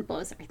in and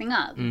blows everything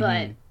up.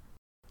 But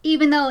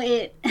even though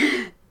it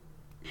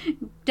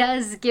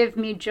does give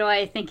me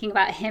joy thinking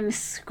about him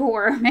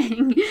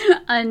squirming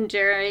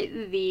under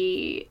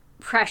the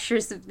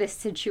pressures of this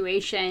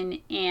situation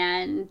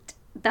and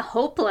the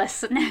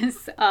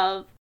hopelessness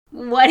of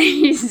what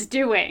he's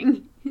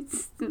doing,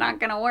 it's not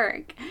gonna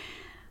work.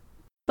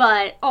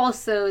 But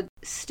also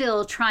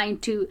still trying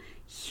to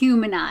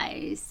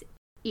humanize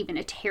even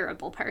a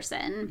terrible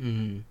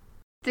person.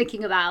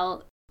 Thinking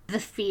about the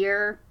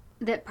fear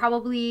that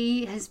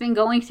probably has been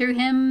going through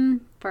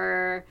him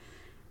for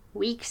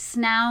weeks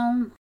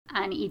now,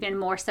 and even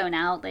more so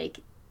now, like,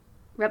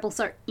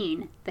 rebels are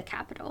in the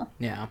capital.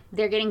 Yeah.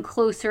 They're getting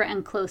closer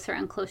and closer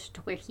and closer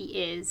to where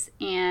he is,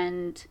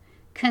 and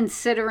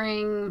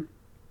considering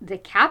the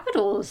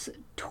capital's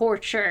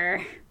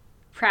torture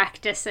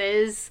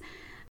practices,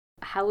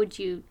 how would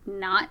you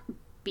not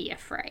be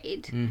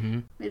afraid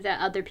that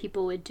other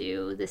people would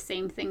do the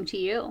same thing to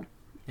you?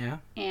 Yeah.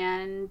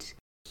 And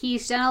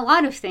he's done a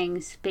lot of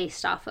things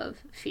based off of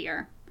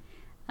fear,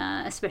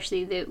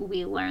 especially that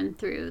we learn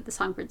through the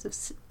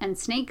Songbirds and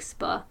Snakes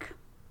book.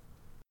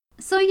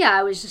 So yeah,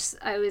 I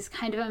was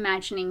kind of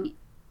imagining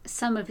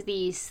some of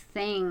these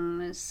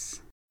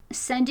things,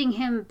 sending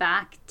him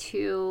back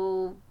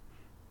to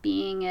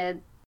being a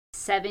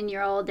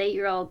 7-year-old,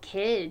 8-year-old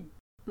kid,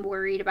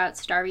 worried about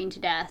starving to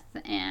death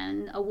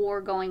and a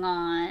war going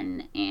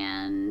on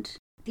and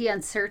the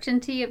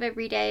uncertainty of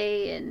every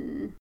day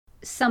and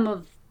some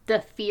of the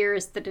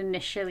fears that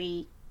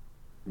initially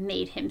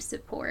made him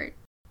support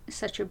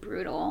such a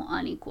brutal,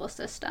 unequal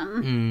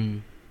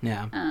system.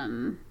 Yeah.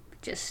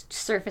 Just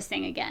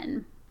surfacing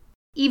again.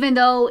 Even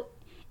though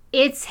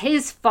it's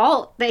his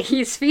fault that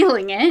he's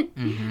feeling it,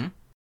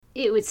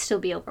 it would still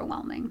be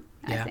overwhelming,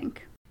 I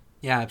think.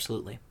 Yeah,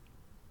 absolutely.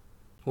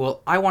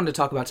 Well, I wanted to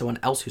talk about someone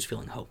else who's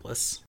feeling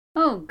hopeless.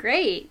 Oh,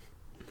 great.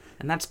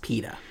 And that's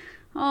Peeta.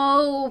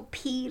 Oh,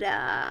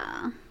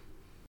 Peeta.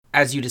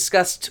 As you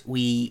discussed,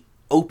 we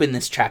open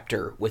this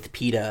chapter with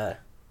Peeta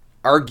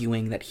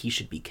arguing that he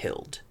should be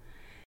killed.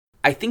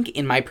 I think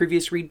in my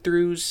previous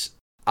read-throughs,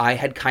 I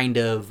had kind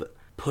of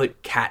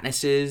put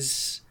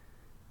Katniss's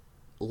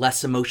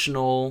less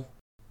emotional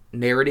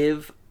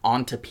narrative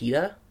onto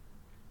Peeta.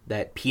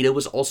 That Peeta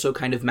was also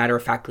kind of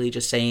matter-of-factly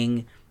just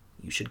saying,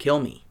 you should kill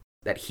me.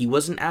 That he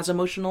wasn't as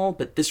emotional,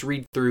 but this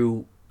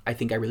read-through, I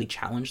think I really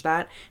challenged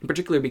that, in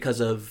particular because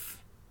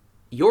of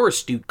your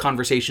astute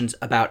conversations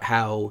about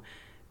how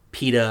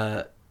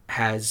Peeta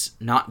has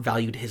not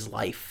valued his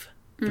life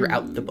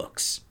throughout the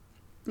books.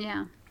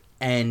 Yeah.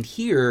 And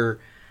here,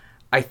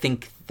 I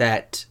think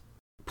that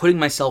putting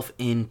myself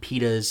in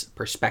Peeta's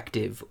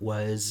perspective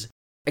was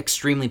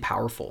extremely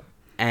powerful.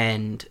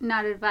 And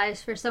not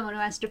advised for someone who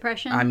has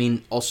depression. I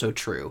mean, also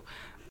true.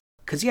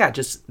 Because, yeah,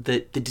 just the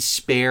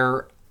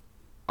despair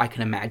I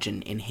can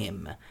imagine in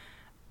him,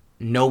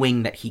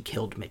 knowing that he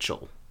killed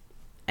Mitchell,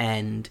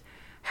 and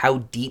how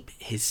deep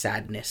his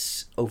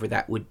sadness over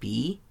that would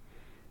be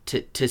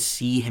to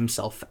see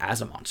himself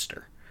as a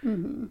monster.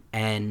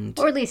 And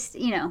or at least,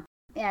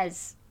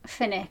 as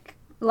Finnick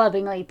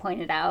lovingly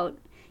pointed out,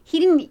 he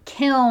didn't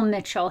kill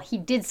Mitchell. He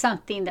did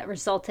something that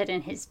resulted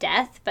in his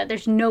death, but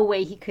there's no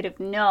way he could have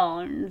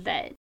known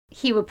that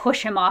he would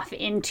push him off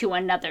into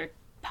another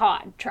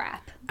pod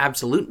trap.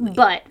 Absolutely.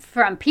 But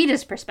from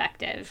Peeta's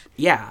perspective,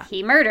 yeah,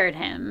 he murdered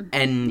him.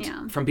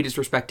 And from Peeta's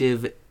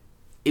perspective,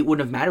 it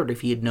wouldn't have mattered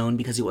if he had known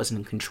because he wasn't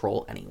in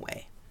control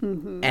anyway.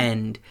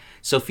 And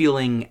so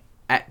feeling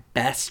at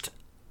best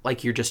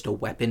like you're just a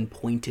weapon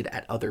pointed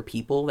at other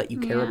people that you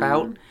care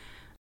about,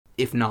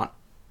 if not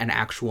an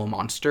actual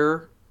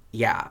monster,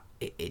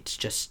 it's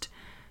just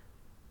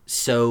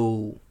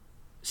so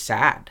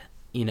sad.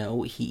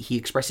 He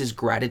expresses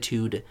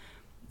gratitude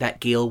that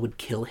Gale would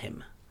kill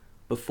him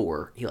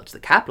before he lets the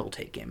capital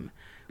take him,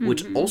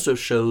 which also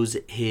shows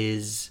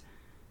his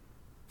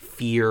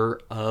fear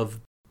of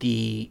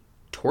the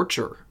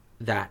torture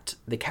that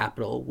the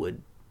Capitol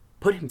would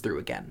put him through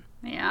again.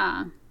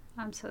 Yeah,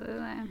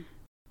 absolutely.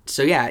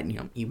 So yeah,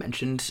 you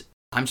mentioned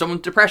I'm someone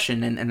with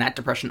depression, and that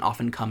depression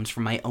often comes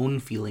from my own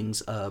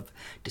feelings of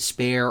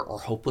despair or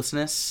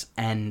hopelessness.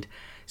 And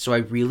so I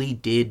really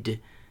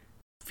did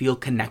feel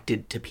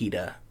connected to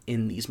Peeta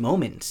in these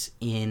moments,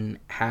 in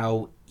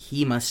how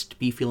he must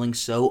be feeling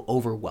so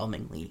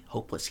overwhelmingly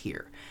hopeless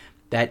here,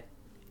 that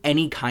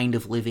any kind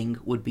of living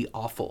would be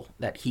awful,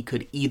 that he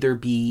could either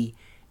be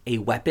a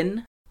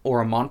weapon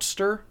or a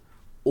monster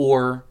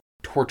or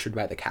tortured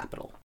by the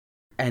Capitol,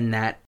 and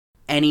that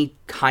any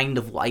kind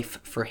of life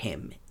for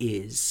him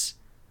is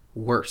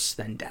worse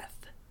than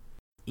death.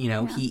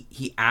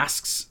 He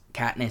asks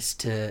Katniss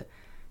to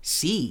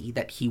see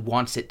that he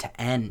wants it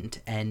to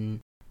end, and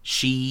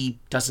she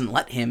doesn't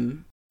let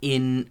him,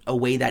 in a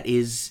way that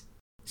is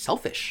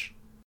selfish,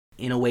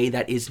 in a way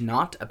that is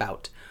not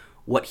about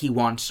what he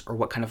wants or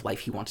what kind of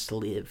life he wants to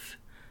live,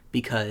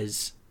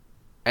 because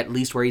at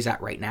least where he's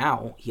at right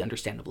now, he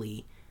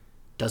understandably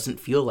doesn't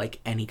feel like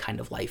any kind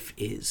of life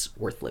is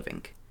worth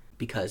living,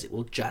 because it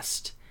will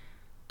just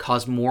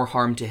cause more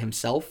harm to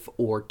himself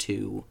or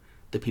to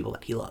the people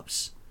that he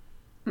loves.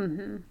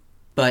 Mm-hmm.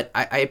 But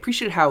I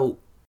appreciate how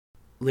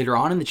later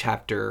on in the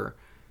chapter,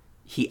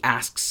 he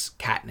asks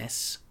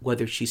Katniss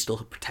whether she's still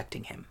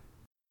protecting him.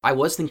 I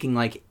was thinking,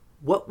 like,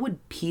 what would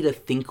Peeta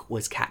think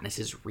was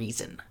Katniss's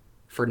reason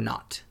for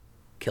not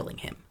killing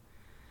him?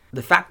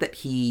 The fact that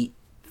he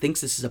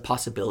thinks this is a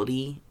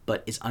possibility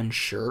but is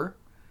unsure,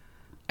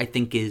 I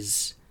think,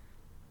 is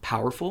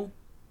powerful.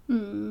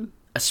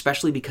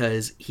 Especially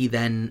because he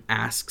then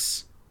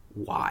asks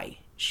why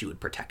she would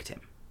protect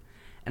him.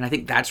 And I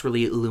think that's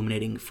really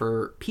illuminating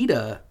for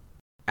Peeta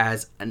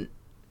as an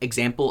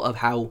example of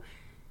how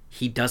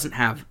he doesn't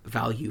have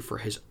value for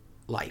his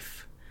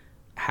life.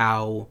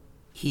 How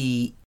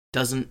he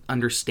doesn't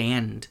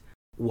understand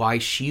why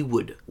she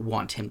would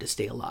want him to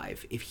stay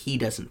alive if he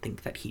doesn't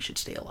think that he should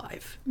stay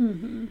alive.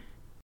 Mm-hmm.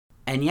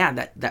 And yeah,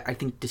 that I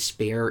think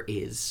despair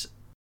is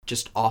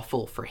just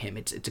awful for him.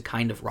 It's a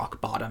kind of rock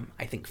bottom,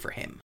 I think, for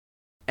him.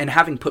 And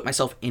having put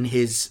myself in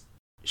his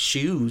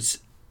shoes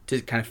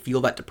to kind of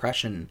feel that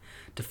depression,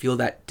 to feel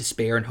that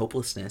despair and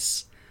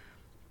hopelessness,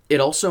 it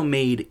also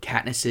made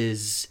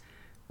Katniss's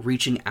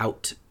reaching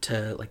out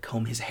to, like,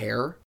 comb his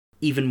hair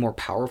even more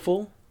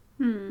powerful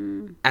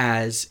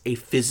as a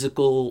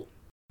physical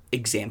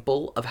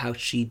example of how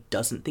she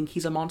doesn't think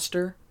he's a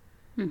monster,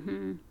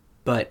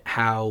 but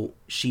how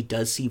she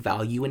does see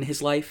value in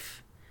his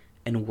life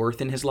and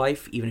worth in his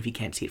life, even if he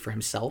can't see it for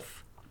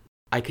himself.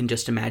 I can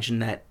just imagine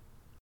that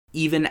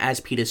even as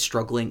Peeta's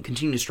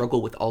continuing to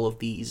struggle with all of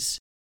these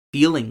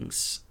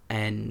feelings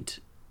and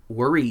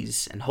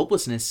worries and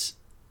hopelessness,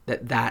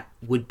 that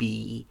would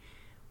be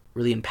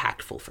really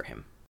impactful for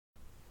him.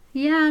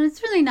 Yeah, and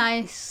it's really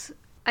nice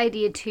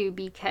idea too,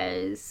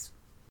 because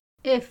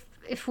if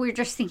we're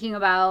just thinking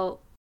about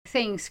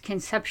things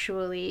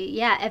conceptually,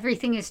 yeah,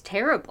 everything is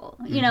terrible.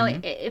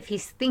 If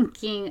he's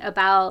thinking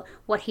about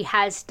what he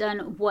has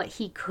done, what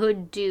he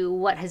could do,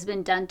 what has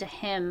been done to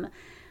him,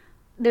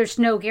 there's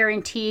no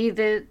guarantee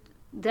that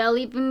they'll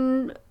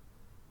even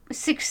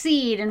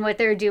succeed in what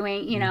they're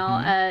doing.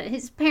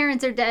 His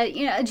parents are dead,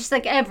 just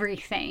like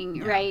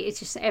everything, right? It's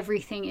just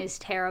everything is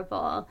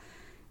terrible.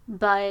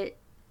 But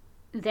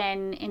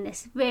then in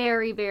this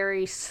very,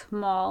 very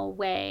small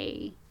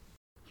way,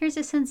 here's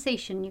a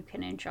sensation you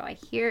can enjoy.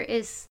 Here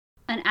is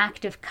an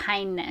act of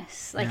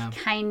kindness.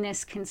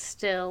 Kindness can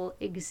still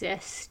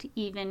exist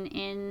even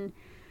in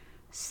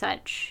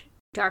such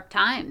dark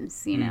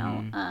times,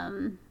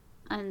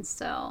 and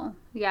so,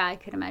 yeah, I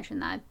could imagine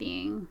that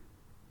being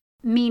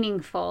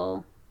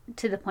meaningful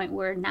to the point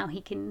where now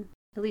he can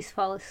at least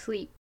fall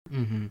asleep.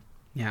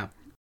 Yeah.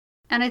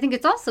 And I think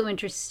it's also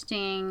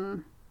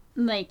interesting,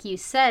 like you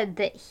said,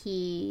 that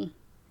he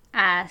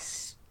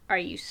asked, are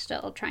you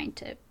still trying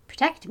to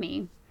protect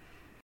me?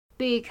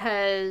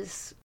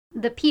 Because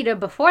the Peeta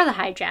before the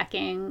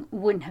hijacking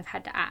wouldn't have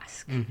had to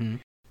ask.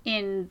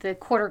 In the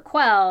Quarter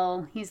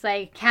Quell, he's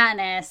like,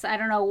 Katniss, I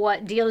don't know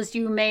what deals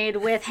you made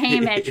with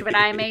Haymitch, but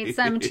I made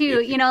some too.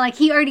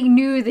 He already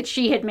knew that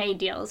she had made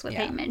deals with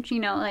Haymitch.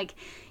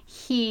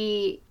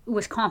 He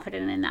was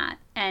confident in that.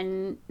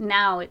 And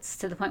now it's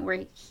to the point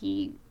where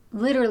he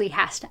literally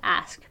has to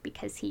ask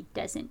because he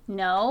doesn't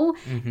know.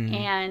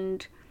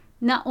 And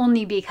not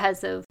only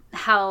because of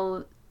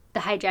how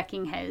the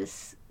hijacking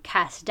has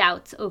cast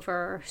doubts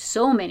over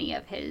so many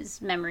of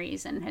his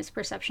memories and his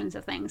perceptions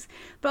of things,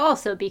 but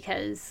also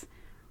because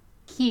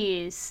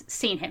he's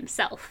seen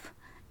himself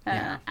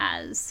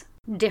as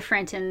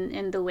different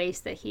in the ways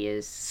that he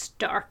is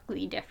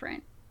starkly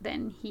different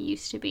than he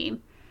used to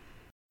be.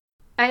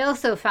 I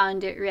also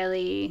found it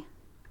really,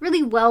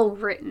 really well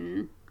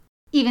written,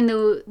 even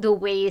though the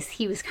ways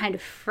he was kind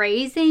of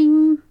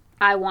phrasing,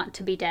 I want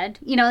to be dead.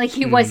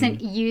 He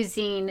wasn't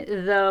using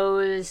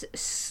those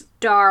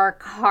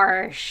stark,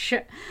 harsh,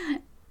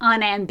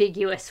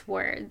 unambiguous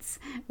words,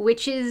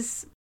 which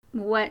is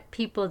what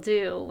people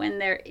do when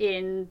they're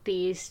in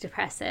these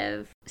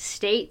depressive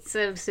states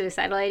of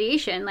suicidal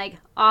ideation.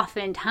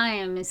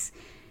 Oftentimes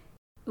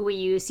we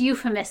use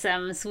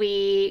euphemisms,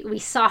 we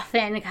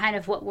soften kind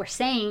of what we're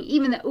saying,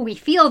 even though we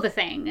feel the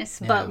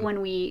things, but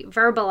when we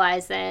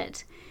verbalize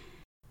it,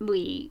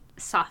 we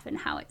soften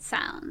how it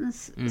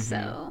sounds.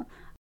 So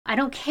I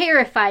don't care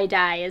if I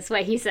die is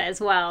what he says.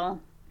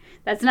 Well,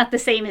 that's not the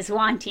same as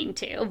wanting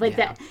to, but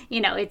that, you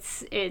know,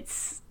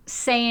 it's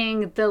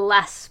saying the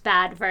less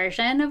bad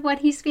version of what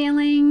he's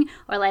feeling,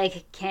 or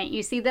like, can't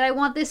you see that I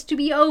want this to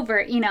be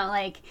over? You know,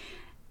 like,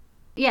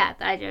 yeah,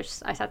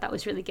 I thought that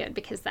was really good,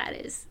 because that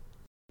is,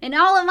 in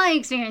all of my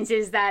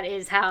experiences, that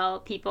is how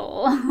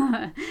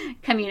people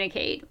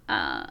communicate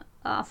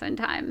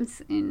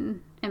oftentimes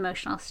in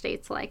emotional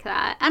states like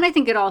that. And I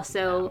think it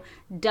also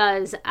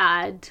does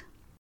add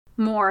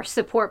more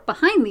support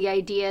behind the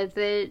idea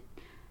that,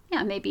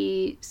 yeah,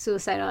 maybe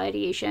suicidal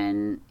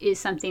ideation is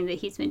something that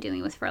he's been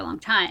dealing with for a long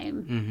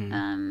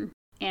time.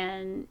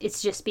 And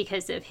it's just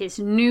because of his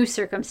new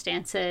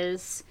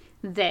circumstances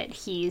that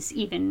he's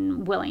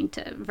even willing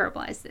to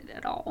verbalize it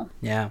at all.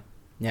 Yeah.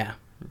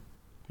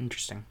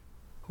 Interesting.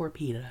 Poor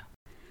Peeta.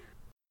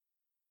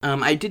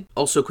 I did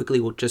also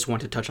quickly just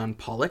want to touch on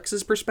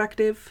Pollux's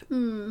perspective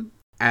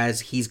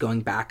as he's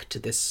going back to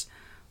this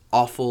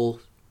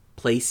awful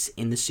place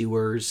in the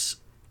sewers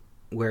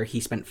where he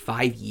spent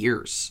 5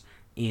 years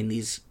in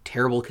these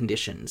terrible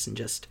conditions and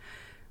just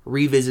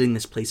revisiting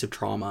this place of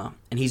trauma.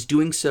 And he's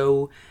doing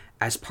so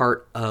as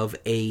part of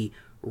a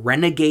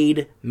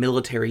renegade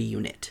military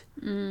unit.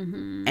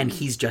 And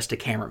he's just a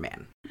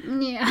cameraman.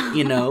 Yeah.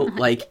 You know,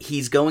 like,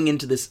 he's going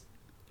into this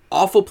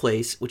awful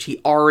place, which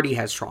he already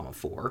has trauma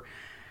for,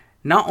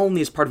 not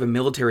only as part of a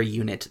military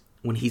unit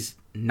when he's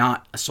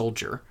not a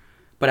soldier,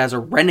 but as a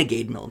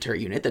renegade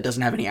military unit that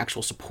doesn't have any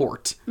actual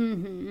support.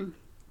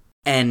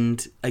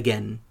 And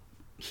again,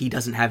 he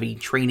doesn't have any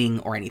training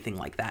or anything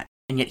like that.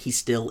 And yet he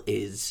still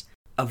is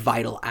a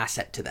vital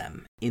asset to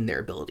them in their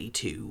ability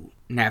to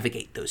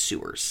navigate those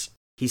sewers.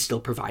 He's still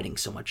providing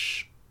so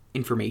much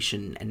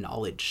information and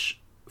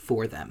knowledge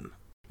for them.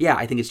 Yeah,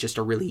 I think it's just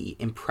a really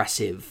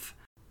impressive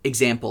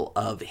example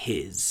of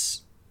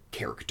his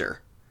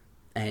character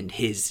and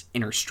his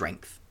inner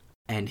strength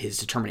and his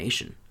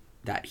determination,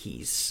 that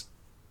he's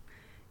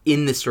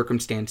in this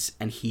circumstance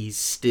and he's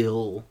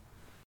still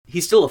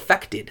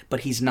affected,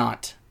 but he's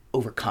not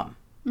overcome.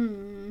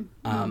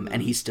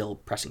 And he's still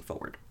pressing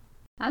forward.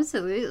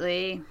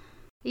 Absolutely.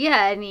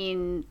 Yeah, I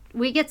mean,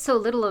 we get so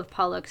little of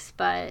Pollux,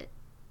 but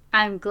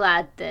I'm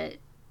glad that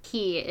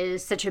he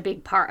is such a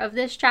big part of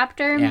this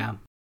chapter. Yeah.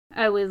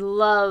 I would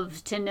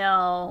love to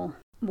know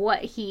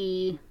what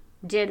he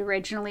did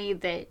originally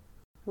that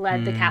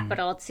led the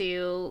Capitol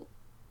to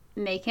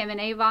make him an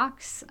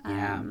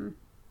AVOX.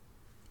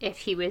 If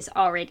he was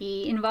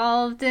already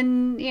involved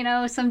in, you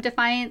know, some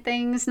defiant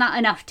things, not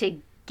enough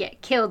to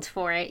get killed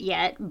for it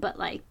yet, but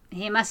like,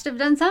 he must have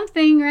done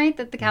something, right,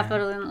 that the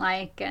Capitol didn't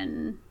like.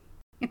 And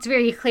it's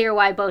very clear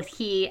why both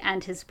he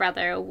and his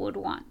brother would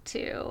want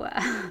to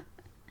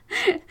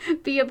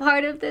be a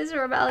part of this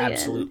rebellion.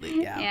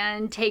 Absolutely, yeah.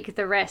 And take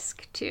the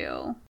risk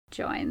to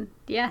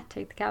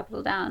take the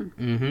Capitol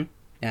down.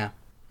 Yeah.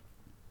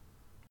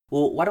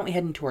 Well, why don't we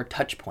head into our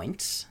touch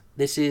points?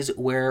 This is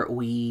where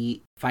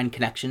we find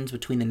connections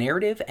between the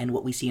narrative and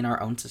what we see in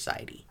our own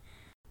society.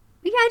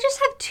 Yeah, I just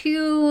have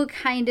two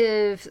kind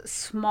of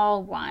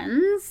small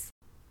ones.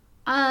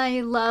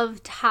 I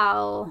loved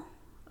how,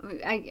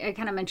 I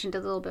kind of mentioned a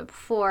little bit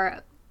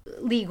before,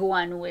 League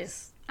One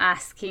was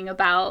asking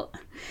about,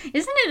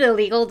 isn't it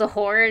illegal to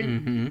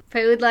hoard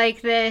food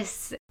like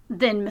this?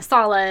 Then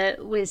Masala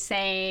was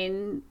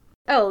saying,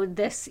 oh,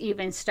 this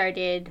even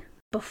started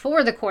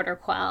before the Quarter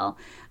Quell,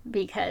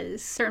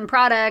 because certain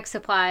products,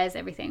 supplies,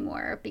 everything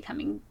were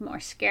becoming more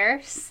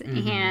scarce,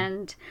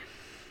 and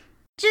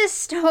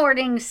just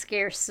hoarding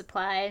scarce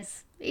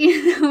supplies.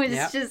 You know,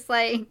 it's just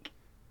like,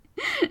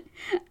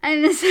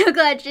 I'm so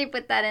glad she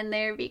put that in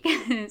there,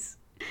 because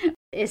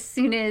as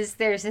soon as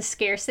there's a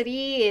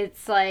scarcity,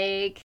 it's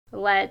like,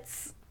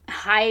 let's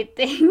hide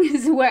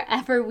things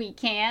wherever we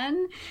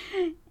can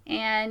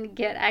and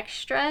get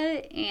extra.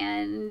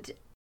 And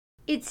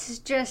it's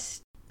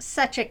just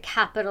such a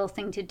capital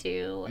thing to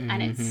do,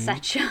 and it's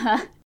such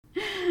a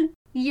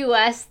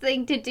US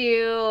thing to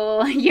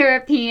do,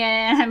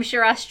 European, I'm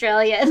sure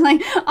Australia,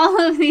 like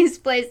all of these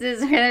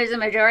places where there's a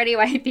majority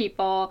white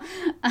people.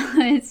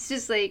 It's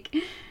just like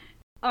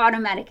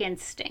automatic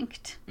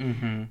instinct.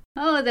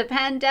 Oh, the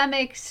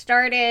pandemic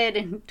started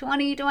in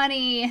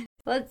 2020.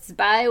 Let's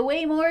buy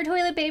way more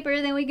toilet paper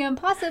than we can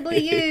possibly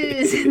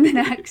use in the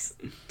next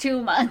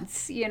 2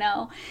 months, you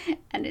know?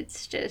 And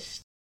it's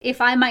just, if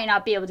I might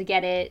not be able to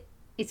get it,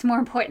 it's more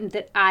important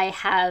that I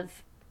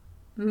have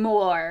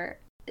more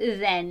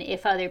than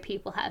if other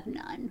people have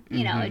none.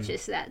 You know, it's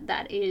just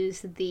that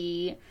is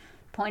the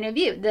point of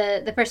view.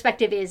 The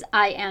perspective is,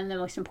 I am the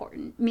most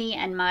important. Me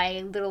and my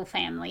little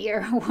family,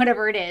 or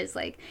whatever it is,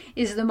 like,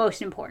 is the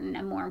most important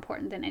and more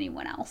important than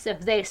anyone else.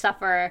 If they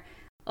suffer,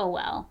 oh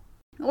well.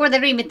 Or they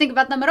don't even think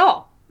about them at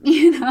all.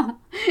 You know,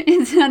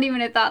 it's not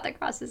even a thought that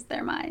crosses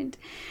their mind.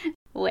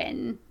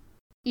 When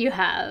you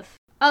have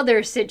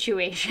other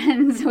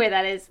situations where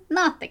that is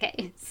not the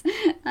case.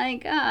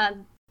 Like,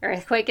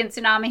 earthquake and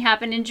tsunami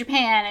happened in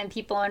Japan and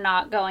people are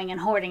not going and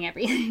hoarding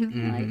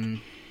everything.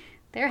 Like,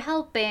 they're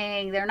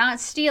helping. They're not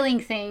stealing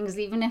things,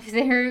 even if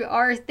there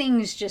are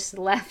things just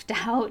left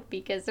out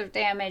because of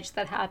damage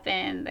that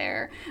happened.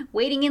 They're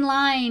waiting in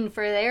line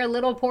for their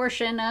little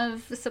portion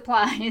of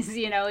supplies.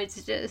 You know,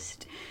 it's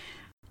just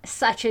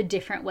such a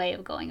different way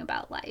of going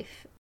about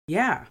life.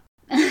 Yeah.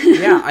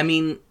 Yeah, I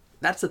mean,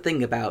 that's the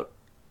thing about,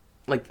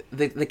 like,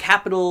 the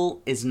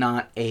Capitol is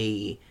not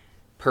a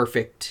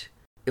perfect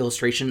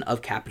illustration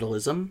of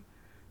capitalism,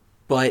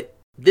 but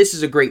this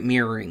is a great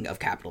mirroring of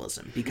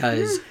capitalism,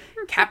 because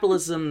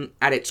capitalism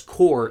at its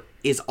core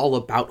is all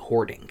about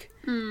hoarding.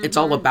 It's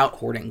all about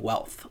hoarding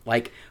wealth.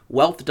 Like,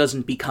 wealth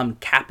doesn't become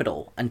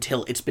capital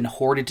until it's been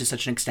hoarded to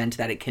such an extent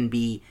that it can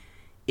be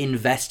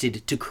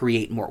invested to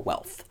create more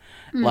wealth.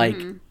 Like,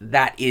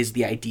 that is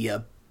the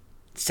idea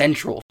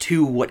central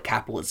to what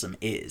capitalism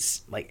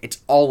is. Like,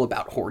 it's all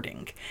about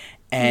hoarding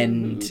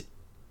and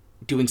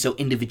doing so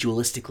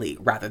individualistically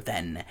rather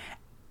than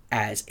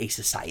as a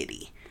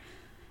society.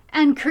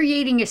 And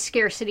creating a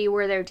scarcity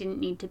where there didn't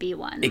need to be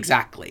one.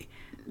 Exactly.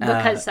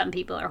 Because some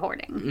people are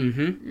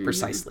hoarding.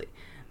 Precisely.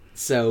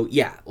 So,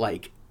 yeah,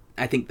 like,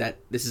 I think that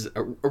this is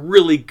a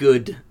really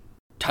good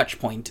touch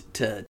point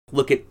to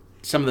look at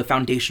some of the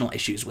foundational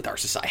issues with our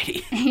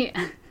society.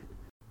 Yeah.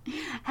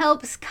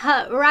 Helps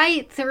cut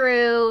right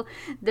through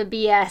the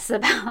BS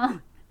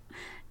about,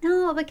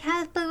 no, but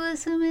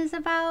capitalism is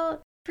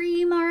about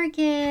free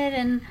market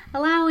and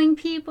allowing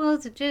people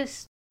to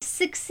just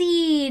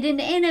succeed and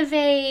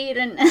innovate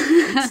and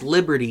it's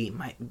liberty,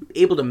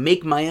 able to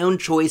make my own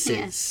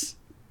choices.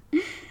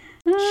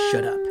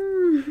 Shut up.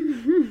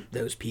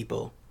 Those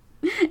people.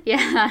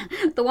 Yeah,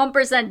 the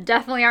 1%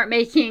 definitely aren't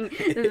making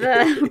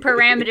the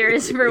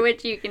parameters for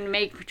which you can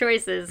make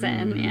choices.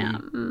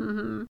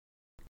 And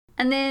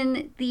and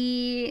then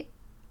the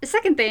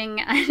second thing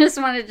I just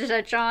wanted to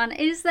touch on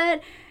is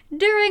that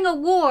during a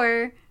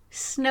war,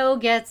 Snow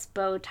gets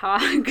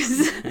Botox.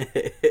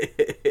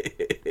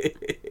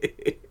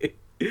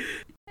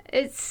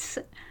 It's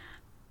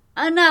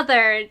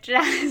another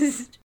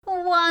just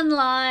one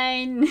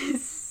line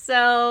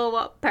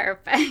so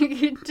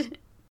perfect,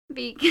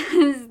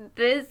 because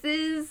this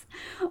is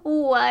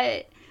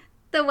what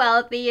the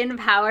wealthy and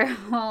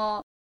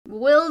powerful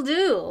will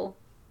do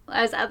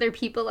as other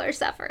people are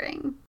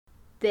suffering.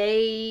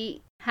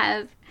 They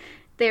have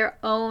their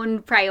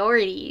own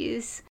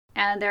priorities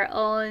and their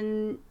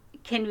own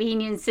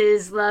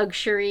conveniences,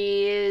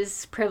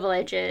 luxuries,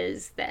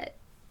 privileges that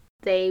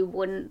they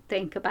wouldn't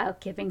think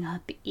about giving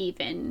up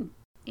even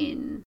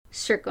in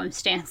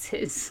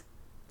circumstances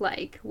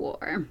like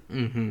war.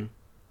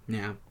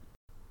 Yeah.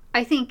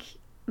 I think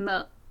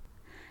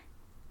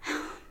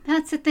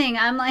that's the thing.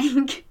 I'm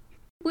like,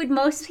 would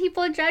most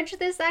people judge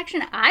this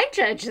action? I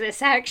judge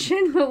this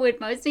action, but would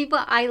most people?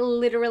 I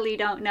literally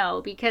don't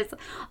know, because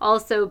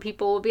also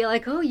people will be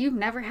like, oh, you've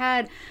never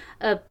had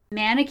a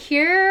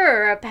manicure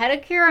or a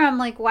pedicure? I'm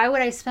like, why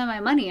would I spend my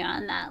money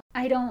on that?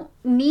 I don't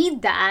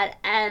need that,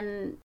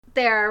 and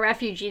there are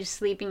refugees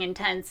sleeping in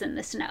tents in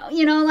the snow.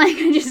 You know, like,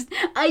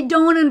 I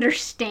don't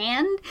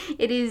understand.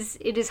 It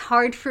is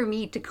hard for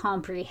me to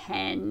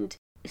comprehend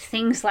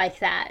things like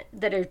that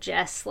are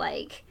just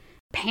like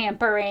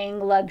pampering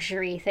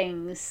luxury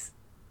things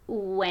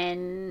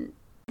when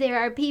there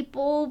are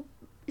people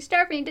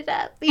starving to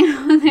death. You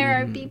know,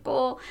 there are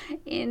people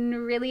in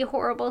really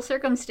horrible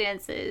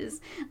circumstances.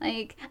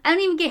 Like, I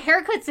don't even get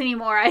haircuts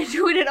anymore. I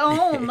do it at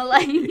home.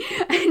 Like,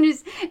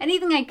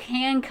 anything I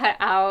can cut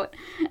out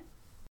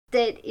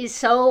that is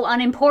so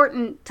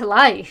unimportant to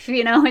life,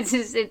 you know, it's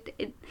just,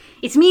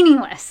 it's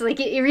meaningless. Like,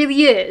 it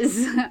really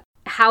is.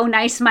 How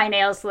nice my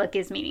nails look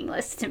is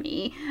meaningless to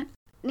me.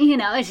 You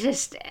know, it's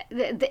just,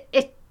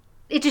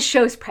 it just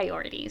shows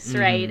priorities,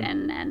 right?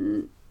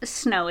 And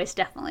Snow is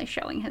definitely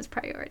showing his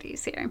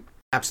priorities here.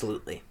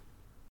 Absolutely.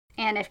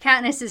 And if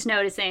Katniss is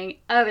noticing,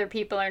 other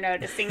people are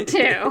noticing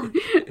too,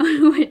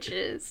 which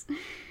is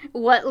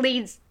what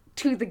leads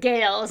to the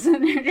Gales.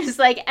 And they're just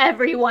like,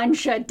 everyone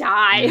should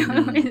die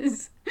who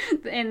is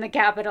in the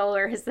Capitol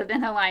or has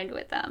been aligned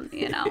with them,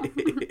 you know.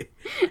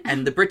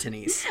 And the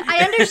Brittany's.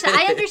 I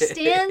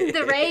understand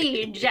the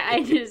rage.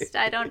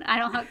 I don't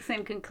have the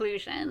same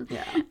conclusion.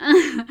 Yeah.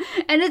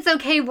 And it's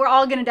okay, we're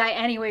all gonna die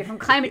anyway from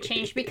climate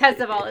change because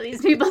of all of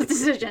these people's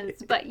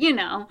decisions. But you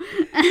know,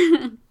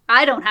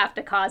 I don't have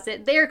to cause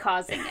it, they're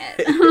causing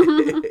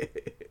it.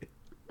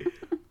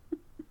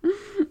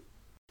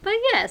 But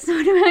yes,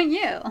 what about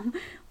you?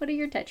 What are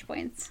your touch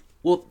points?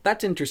 Well,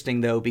 that's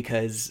interesting though,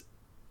 because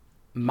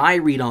my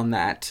read on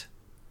that,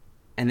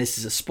 and this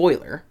is a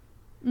spoiler,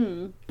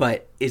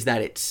 but is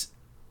that it's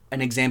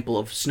an example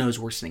of Snow's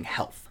worsening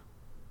health.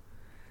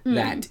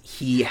 That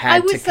he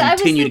had to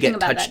continue to get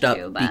touched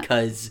up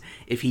because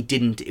if he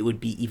didn't, it would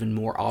be even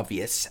more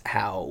obvious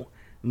how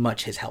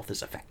much his health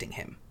is affecting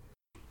him.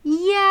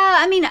 Yeah,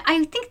 I mean,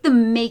 I think the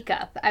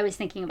makeup, I was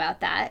thinking about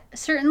that,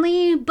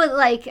 certainly, but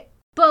like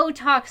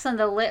Botox on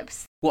the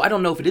lips. Well, I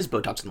don't know if it is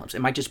Botox on the lips.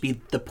 It might just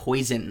be the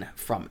poison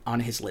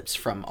on his lips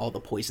from all the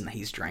poison that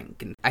he's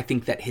drank. And I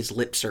think that his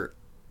lips are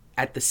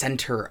at the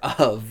center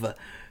of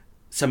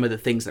some of the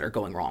things that are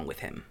going wrong with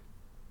him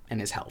and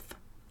his health.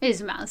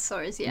 His mouth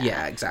sores, yeah.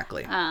 Yeah,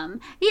 exactly.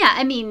 Yeah,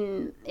 I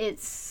mean,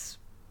 it's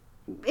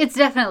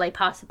definitely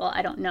possible.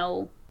 I don't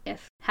know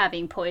if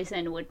having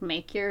poison would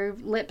make your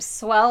lips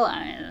swell.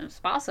 I mean, it's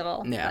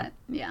possible. Yeah. But,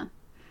 yeah.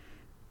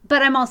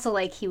 But I'm also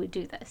like, he would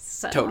do this.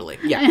 So. Totally,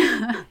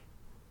 yeah.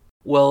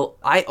 Well,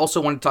 I also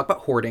wanted to talk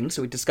about hoarding,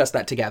 so we discussed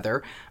that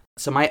together.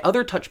 So my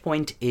other touch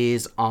point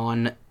is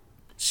on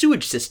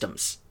sewage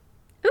systems.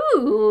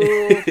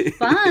 Ooh,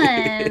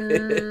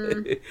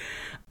 fun.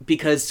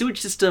 Because sewage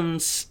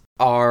systems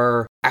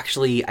are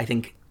actually, I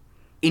think,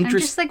 I'm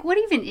just like, what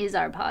even is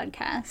our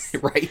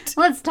podcast? Right.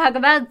 Let's talk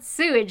about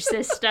sewage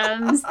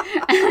systems.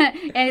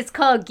 And it's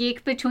called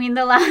Geek Between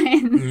the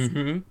Lines.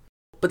 Mm-hmm.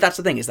 But that's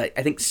the thing, is that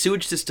I think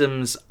sewage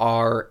systems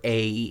are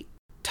a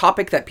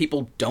topic that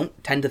people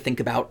don't tend to think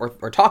about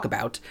or talk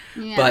about,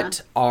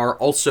 but are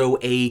also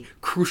a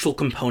crucial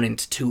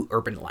component to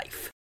urban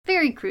life.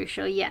 Very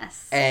crucial,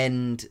 yes.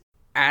 And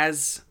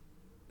as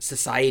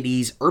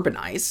societies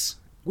urbanize,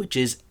 which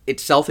is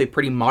itself a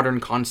pretty modern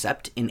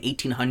concept, in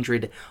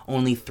 1800,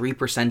 only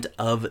 3%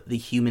 of the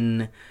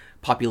human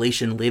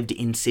population lived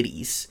in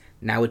cities.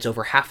 Now it's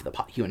over half the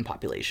human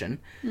population.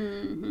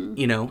 Mm-hmm.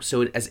 You know,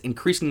 so as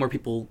increasingly more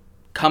people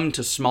come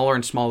to smaller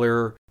and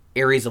smaller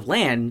areas of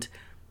land,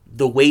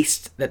 the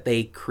waste that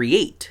they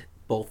create,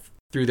 both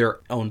through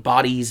their own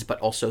bodies, but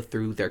also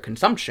through their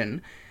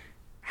consumption,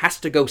 has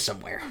to go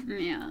somewhere.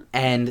 Yeah.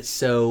 And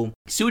so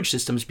sewage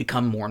systems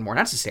become more and more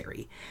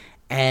necessary.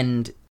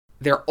 And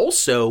they're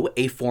also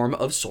a form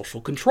of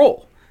social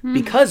control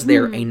because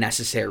they're a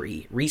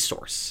necessary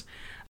resource.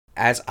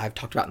 As I've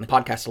talked about in the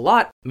podcast a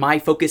lot, my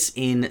focus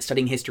in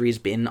studying history has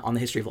been on the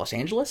history of Los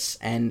Angeles,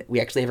 and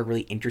we actually have a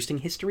really interesting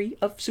history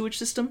of sewage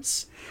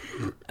systems.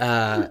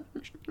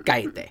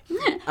 Cállate.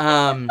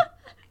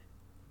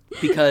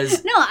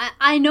 Because... No,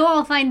 I know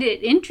I'll find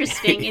it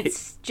interesting.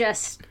 It's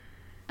just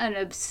an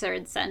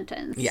absurd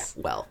sentence. Yeah,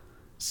 well,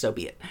 so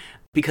be it.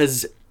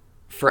 Because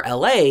for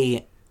LA,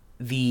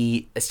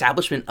 the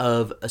establishment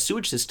of a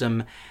sewage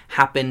system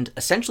happened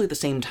essentially at the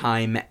same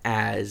time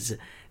as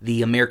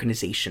the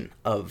Americanization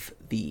of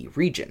the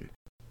region.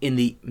 In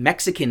the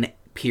Mexican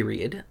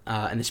period,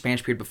 and the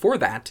Spanish period before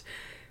that,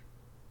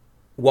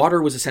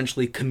 water was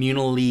essentially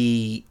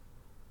communally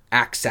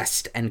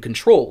accessed and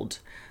controlled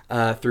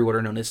through what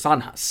are known as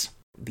zanjas,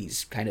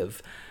 these kind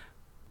of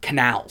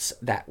canals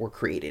that were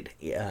created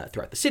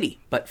throughout the city,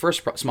 but for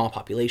a small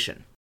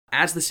population.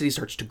 As the city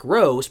starts to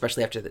grow,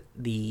 especially after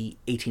the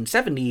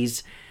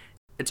 1870s,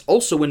 it's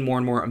also when more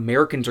and more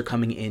Americans are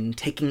coming in,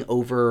 taking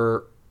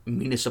over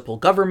municipal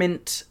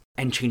government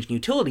and changing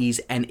utilities,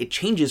 and it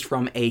changes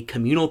from a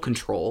communal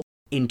control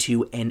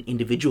into an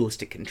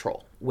individualistic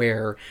control,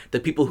 where the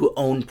people who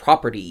own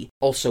property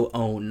also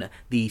own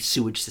the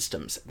sewage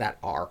systems that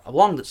are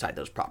alongside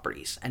those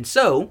properties. And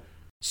so,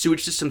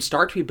 sewage systems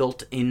start to be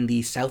built in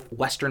the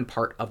southwestern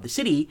part of the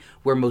city,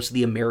 where most of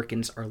the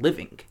Americans are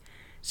living.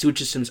 Sewage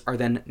systems are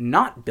then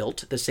not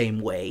built the same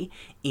way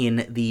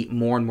in the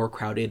more and more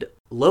crowded,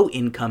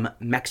 low-income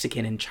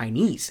Mexican and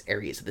Chinese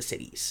areas of the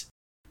cities.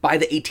 By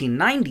the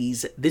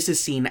 1890s, this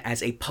is seen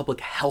as a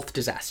public health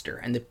disaster,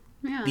 and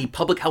the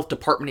public health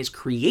department is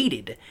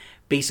created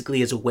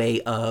basically as a way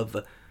of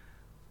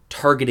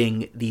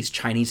targeting these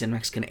Chinese and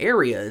Mexican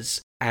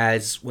areas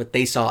as what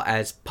they saw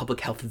as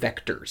public health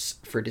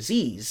vectors for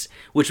disease,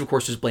 which of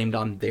course was blamed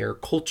on their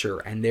culture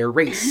and their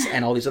race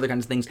and all these other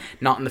kinds of things,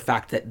 not in the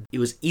fact that it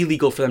was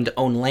illegal for them to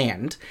own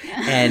land,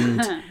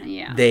 and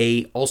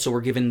they also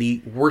were given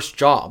the worst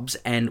jobs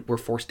and were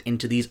forced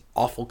into these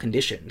awful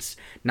conditions,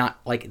 not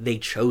like they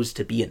chose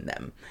to be in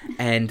them,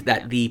 and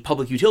that the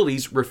public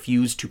utilities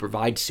refused to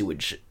provide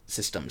sewage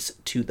systems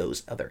to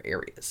those other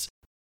areas.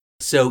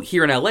 So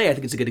here in LA, I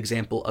think it's a good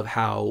example of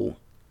how,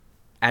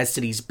 as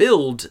cities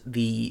build,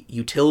 the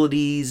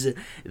utilities,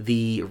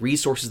 the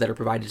resources that are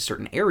provided to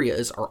certain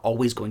areas are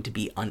always going to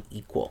be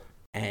unequal.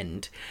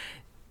 And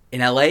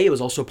in LA, it was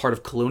also part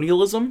of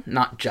colonialism,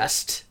 not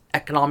just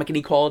economic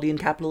inequality and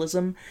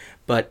capitalism,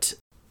 but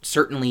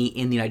certainly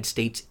in the United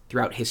States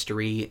throughout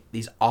history,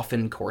 these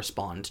often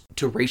correspond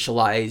to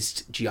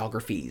racialized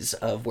geographies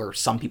of where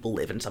some people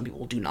live and some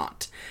people do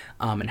not,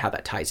 and how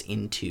that ties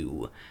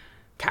into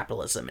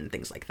capitalism and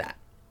things like that.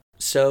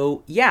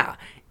 So, yeah,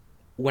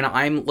 when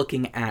I'm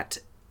looking at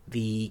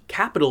the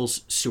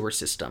capital's sewer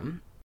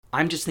system,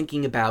 I'm just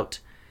thinking about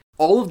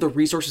all of the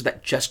resources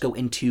that just go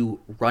into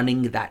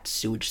running that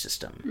sewage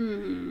system.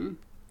 Mm.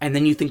 And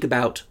then you think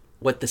about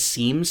what the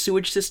Seam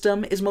sewage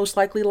system is most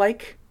likely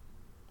like,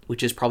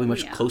 which is probably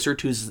much closer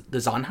to the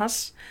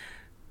Zanjas.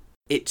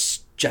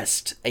 It's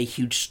just a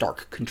huge,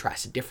 stark,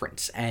 contrasted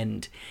difference.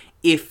 And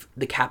if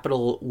the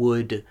capital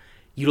would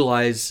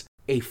utilize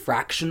a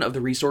fraction of the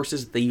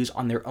resources they use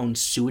on their own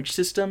sewage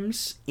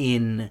systems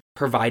in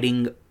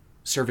providing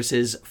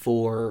services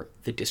for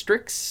the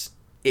districts,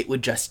 it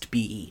would just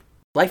be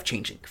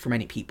life-changing for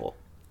many people.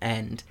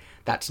 And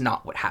that's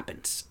not what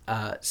happens.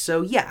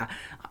 So yeah,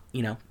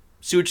 you know,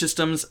 sewage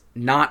systems,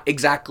 not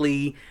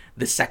exactly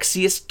the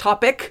sexiest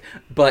topic,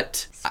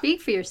 but...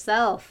 Speak for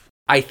yourself.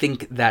 I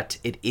think that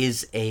it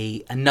is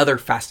another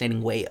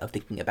fascinating way of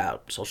thinking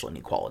about social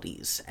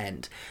inequalities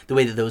and the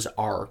way that those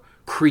are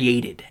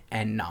created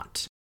and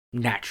not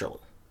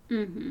natural.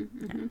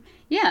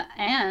 Yeah,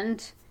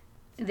 and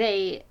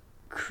they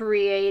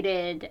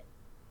created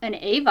an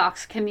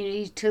AVOX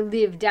community to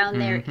live down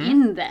there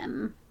in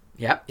them.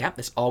 Yep.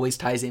 This always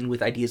ties in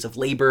with ideas of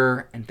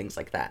labor and things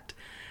like that.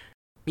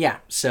 Yeah,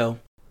 so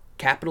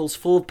capital's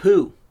full of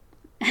poo.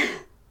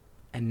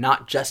 And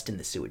not just in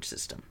the sewage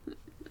system.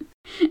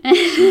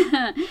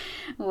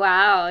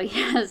 Wow,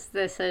 yes,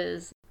 this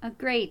is a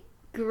great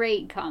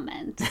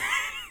comment.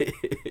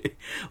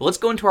 Well, let's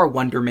go into our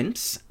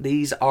wonderments.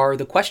 These are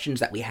the questions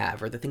that we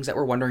have, or the things that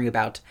we're wondering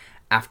about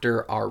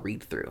after our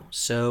read-through.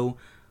 So,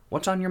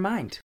 what's on your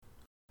mind?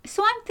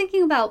 So I'm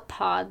thinking about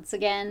pods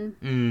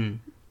again.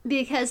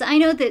 Because I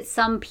know that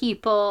some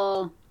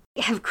people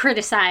have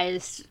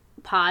criticized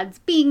pods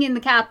being in the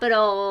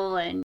Capitol,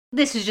 and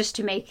this is just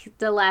to make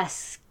the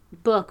last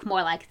book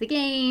more like the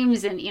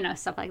games and,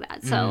 stuff like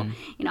that. So,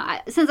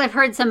 since I've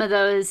heard some of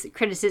those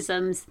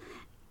criticisms,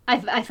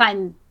 I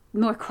find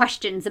more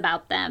questions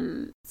about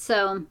them.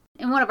 So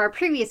in one of our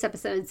previous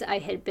episodes, I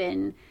had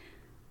been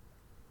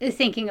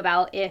thinking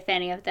about if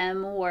any of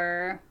them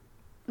were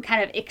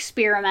kind of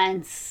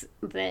experiments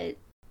that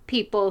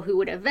people who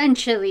would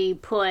eventually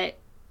put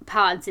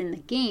pods in the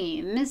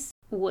games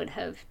would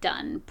have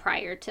done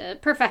prior to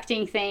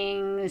perfecting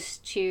things,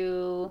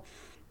 to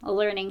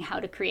learning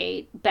how to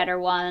create better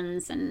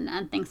ones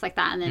and things like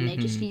that, and then they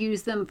just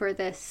use them for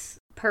this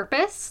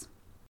purpose.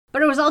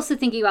 But I was also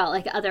thinking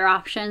about other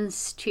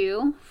options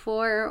too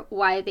for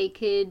why they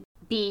could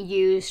be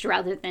used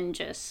rather than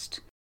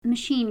just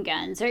machine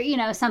guns,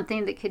 or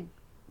something that could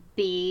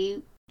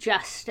be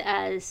just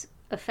as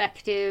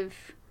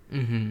effective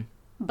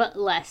but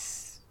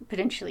less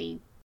potentially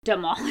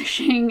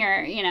demolishing,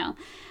 or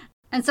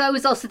and so I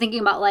was also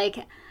thinking about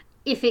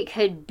if it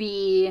could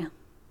be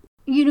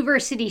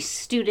university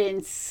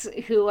students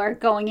who are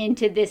going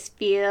into this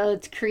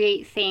field to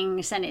create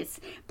things, and it's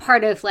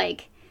part of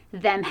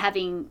them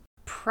having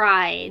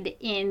pride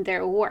in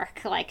their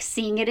work,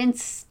 seeing it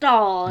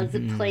installed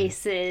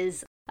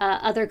places.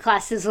 Other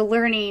classes are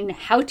learning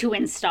how to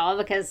install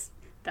because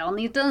they'll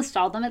need to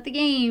install them at the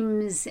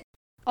games.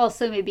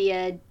 Also maybe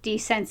a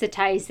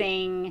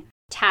desensitizing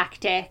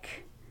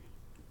tactic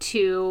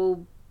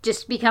to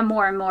just become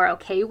more and more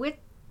okay with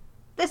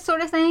this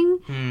sort of thing.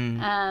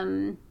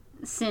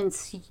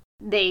 Since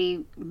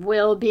they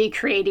will be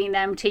creating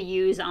them to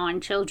use on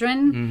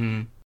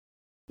children.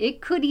 It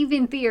could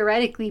even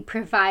theoretically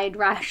provide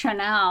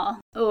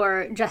rationale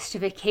or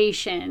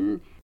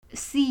justification.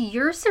 See,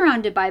 you're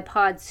surrounded by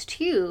pods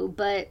too,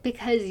 but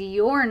because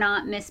you're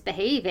not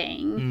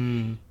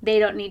misbehaving, they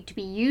don't need to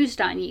be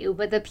used on you.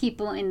 But the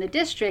people in the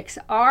districts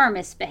are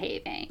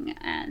misbehaving,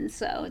 and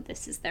so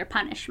this is their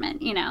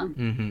punishment,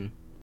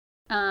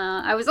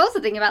 I was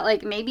also thinking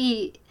about,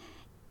 maybe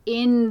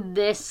in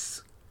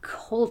this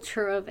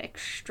culture of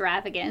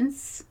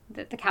extravagance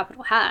that the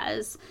Capitol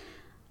has,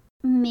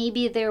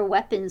 maybe their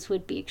weapons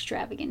would be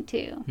extravagant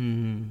too.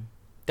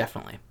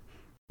 Definitely.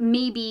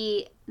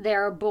 Maybe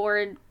there are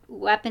bored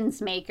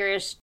weapons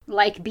makers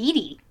like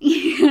Beatty,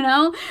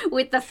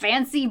 with the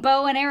fancy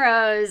bow and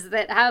arrows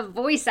that have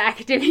voice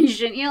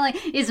activation,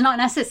 it's not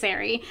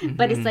necessary,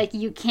 but it's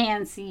you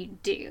can, so you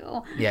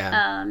do.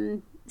 Yeah.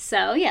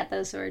 So yeah,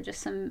 those were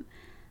just some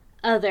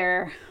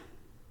other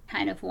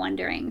kind of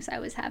wonderings I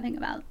was having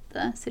about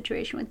the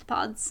situation with the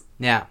pods.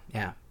 Yeah.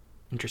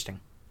 Interesting.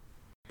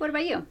 What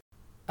about you?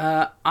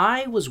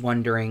 I was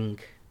wondering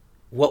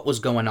what was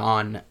going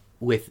on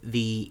with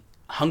the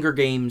Hunger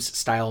Games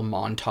style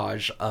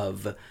montage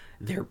of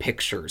their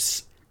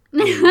pictures in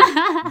the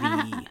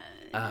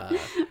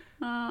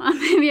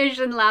maybe I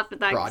shouldn't laugh at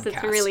that because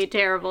it's really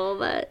terrible,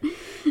 but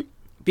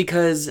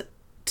because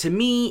to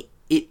me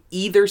it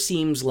either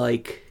seems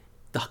like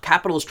the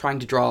Capitol is trying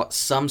to draw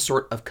some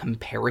sort of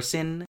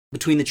comparison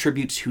between the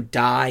tributes who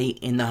die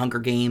in the Hunger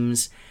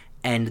Games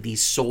and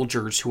these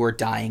soldiers who are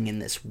dying in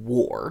this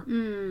war.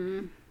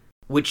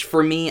 Which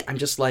for me, I'm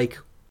just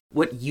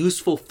what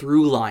useful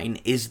through line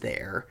is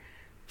there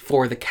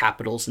for the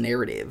Capitol's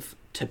narrative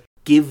to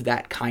give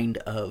that kind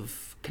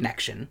of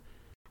connection?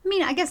 I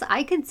mean, I guess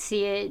I could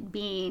see it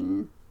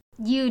being,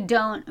 you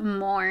don't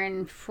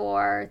mourn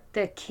for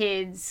the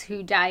kids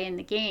who die in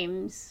the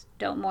games.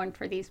 Don't mourn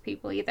for these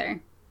people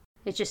either.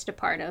 It's just a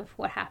part of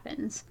what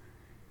happens.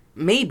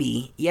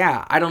 Maybe,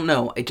 yeah, I don't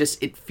know.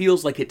 It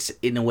feels like it's,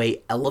 in a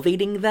way,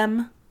 elevating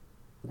them,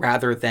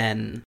 rather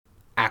than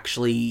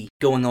actually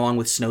going along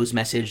with Snow's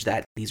message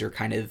that these are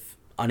kind of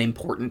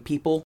unimportant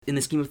people in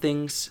the scheme of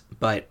things.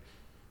 But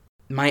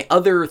my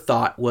other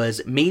thought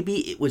was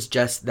maybe it was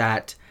just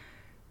that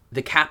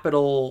the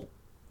Capitol,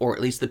 or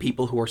at least the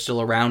people who are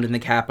still around in the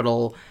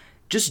Capitol,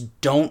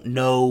 just don't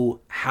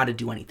know how to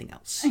do anything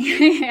else.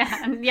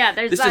 yeah,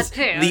 there's that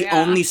too. This is the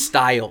only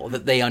style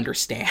that they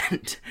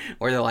understand.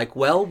 Where they're like,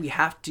 well, we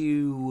have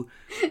to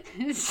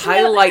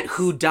highlight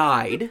who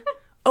died.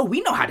 oh,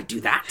 we know how to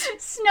do that.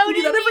 Snow We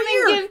do didn't that every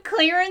even year. give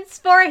clearance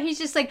for it. He's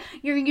just like,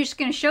 you're just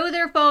going to show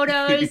their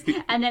photos,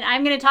 and then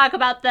I'm going to talk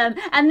about them.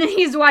 And then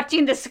he's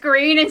watching the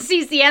screen and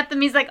sees the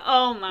anthem. He's like,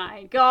 oh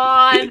my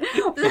God,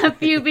 a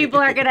few people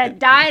are going to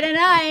die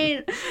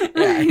tonight.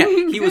 Yeah,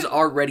 he was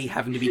already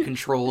having to be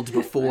controlled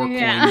before Coin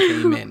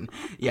came in.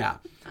 Yeah.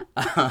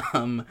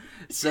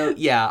 So,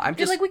 yeah, I'm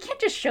You're just... like, we can't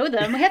just show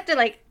them. We have to,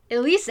 like,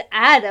 at least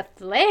add a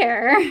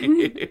flair.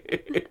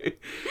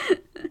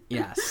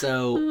 Yeah,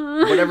 so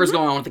whatever's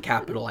going on with the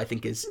Capitol, I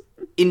think, is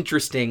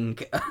interesting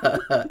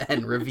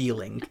and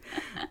revealing.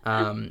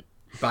 But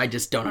I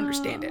just don't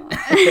understand it.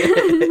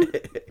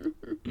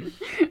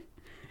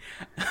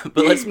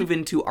 But let's move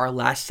into our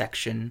last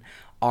section,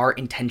 our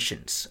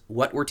intentions.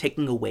 What we're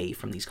taking away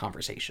from these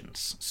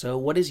conversations. So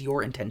what is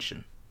your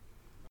intention?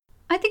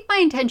 I think my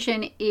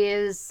intention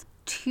is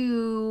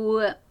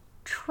to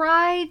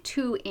try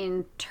to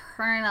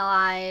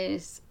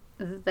internalize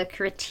the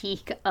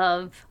critique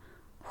of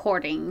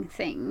hoarding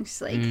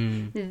things, like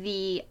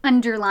the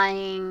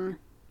underlying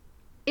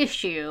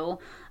issue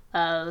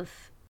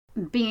of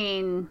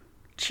being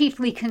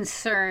chiefly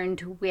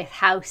concerned with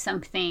how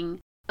something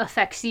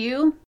affects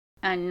you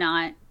and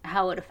not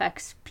how it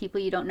affects people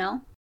you don't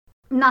know.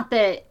 Not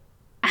that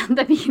at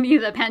the beginning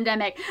of the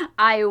pandemic,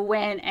 I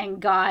went and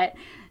got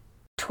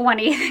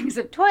 20 things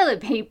of toilet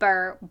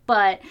paper,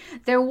 but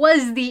there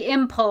was the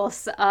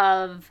impulse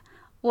of,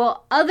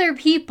 well, other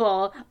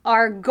people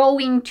are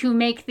going to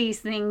make these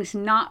things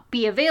not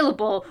be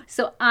available,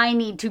 so I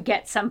need to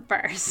get some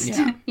first.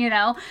 Yeah. You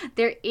know,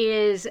 there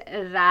is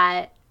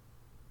that.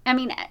 I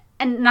mean,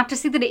 and not to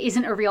say that it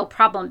isn't a real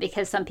problem,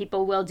 because some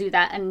people will do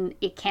that and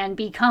it can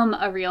become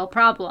a real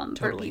problem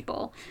for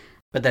people.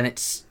 But then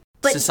it's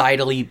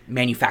societally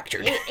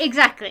manufactured.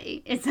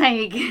 Exactly. It's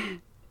like,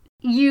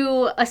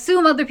 you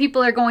assume other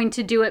people are going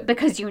to do it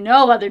because you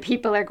know other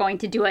people are going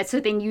to do it, so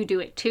then you do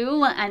it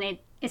too, and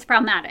it's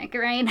problematic,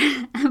 right?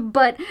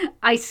 But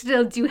I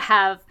still do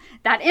have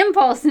that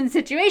impulse in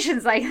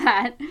situations like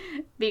that,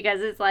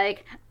 because it's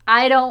like,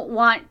 I don't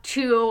want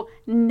to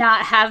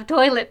not have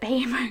toilet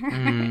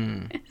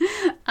paper.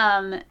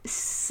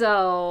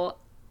 So,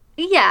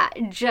 yeah,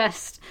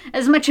 just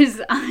as much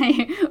as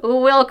I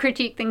will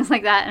critique things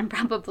like that, and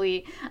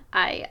probably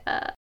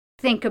I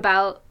think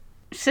about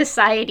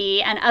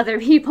society and other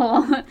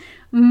people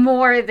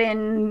more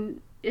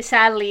than,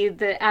 sadly,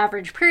 the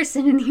average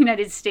person in the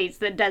United States,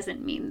 that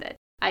doesn't mean that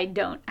I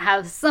don't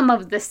have some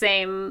of the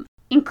same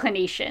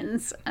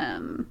inclinations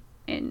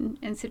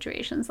in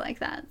situations like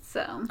that.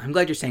 So I'm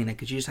glad you're saying that,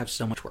 because you just have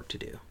so much work to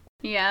do.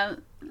 Yeah.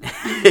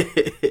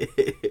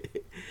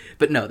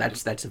 But no,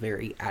 that's a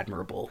very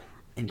admirable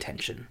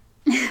intention.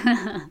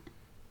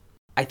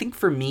 I think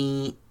for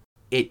me,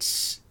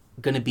 it's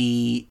going to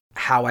be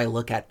how I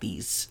look at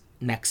these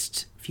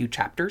next few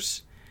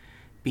chapters,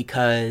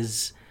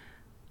 because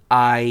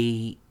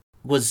I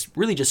was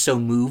really just so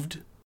moved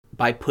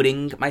by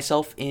putting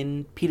myself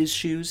in Peeta's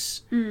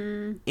shoes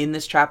in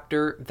this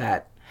chapter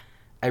that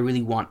I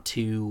really want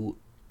to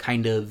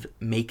kind of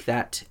make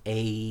that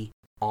a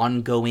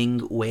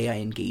ongoing way I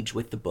engage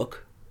with the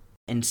book,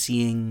 and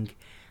seeing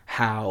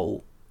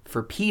how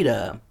for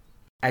Peeta,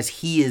 as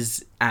he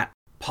is at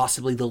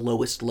possibly the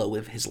lowest low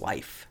of his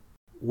life,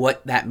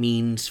 what that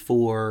means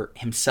for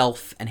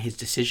himself and his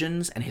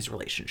decisions and his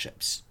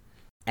relationships,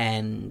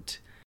 and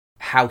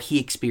how he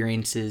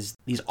experiences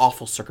these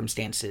awful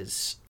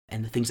circumstances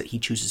and the things that he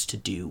chooses to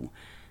do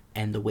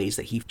and the ways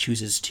that he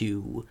chooses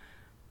to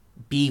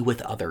be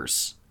with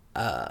others,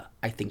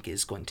 I think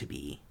is going to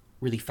be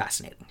really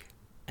fascinating,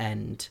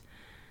 and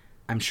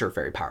I'm sure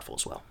very powerful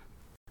as well.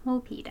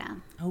 Oh,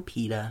 Peeta. Oh,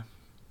 Peeta.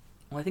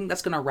 Well, I think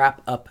that's going to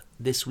wrap up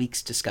this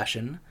week's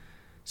discussion.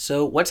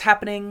 So what's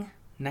happening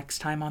next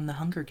time on The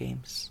Hunger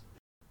Games?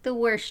 The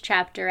worst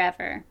chapter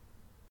ever.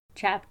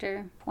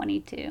 Chapter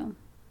 22.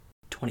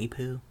 20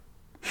 poo.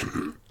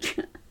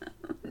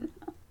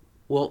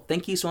 Well,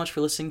 thank you so much for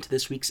listening to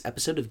this week's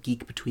episode of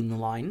Geek Between the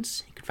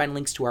Lines. You can find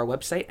links to our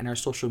website and our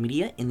social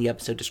media in the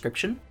episode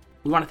description.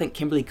 We want to thank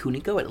Kimberly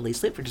Kuniko at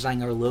Lacelet for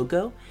designing our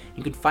logo.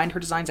 You can find her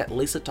designs at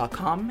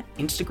lacelet.com,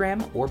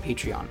 Instagram, or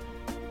Patreon.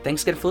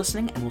 Thanks again for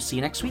listening, and we'll see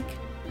you next week.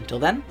 Until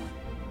then,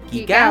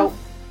 geek out!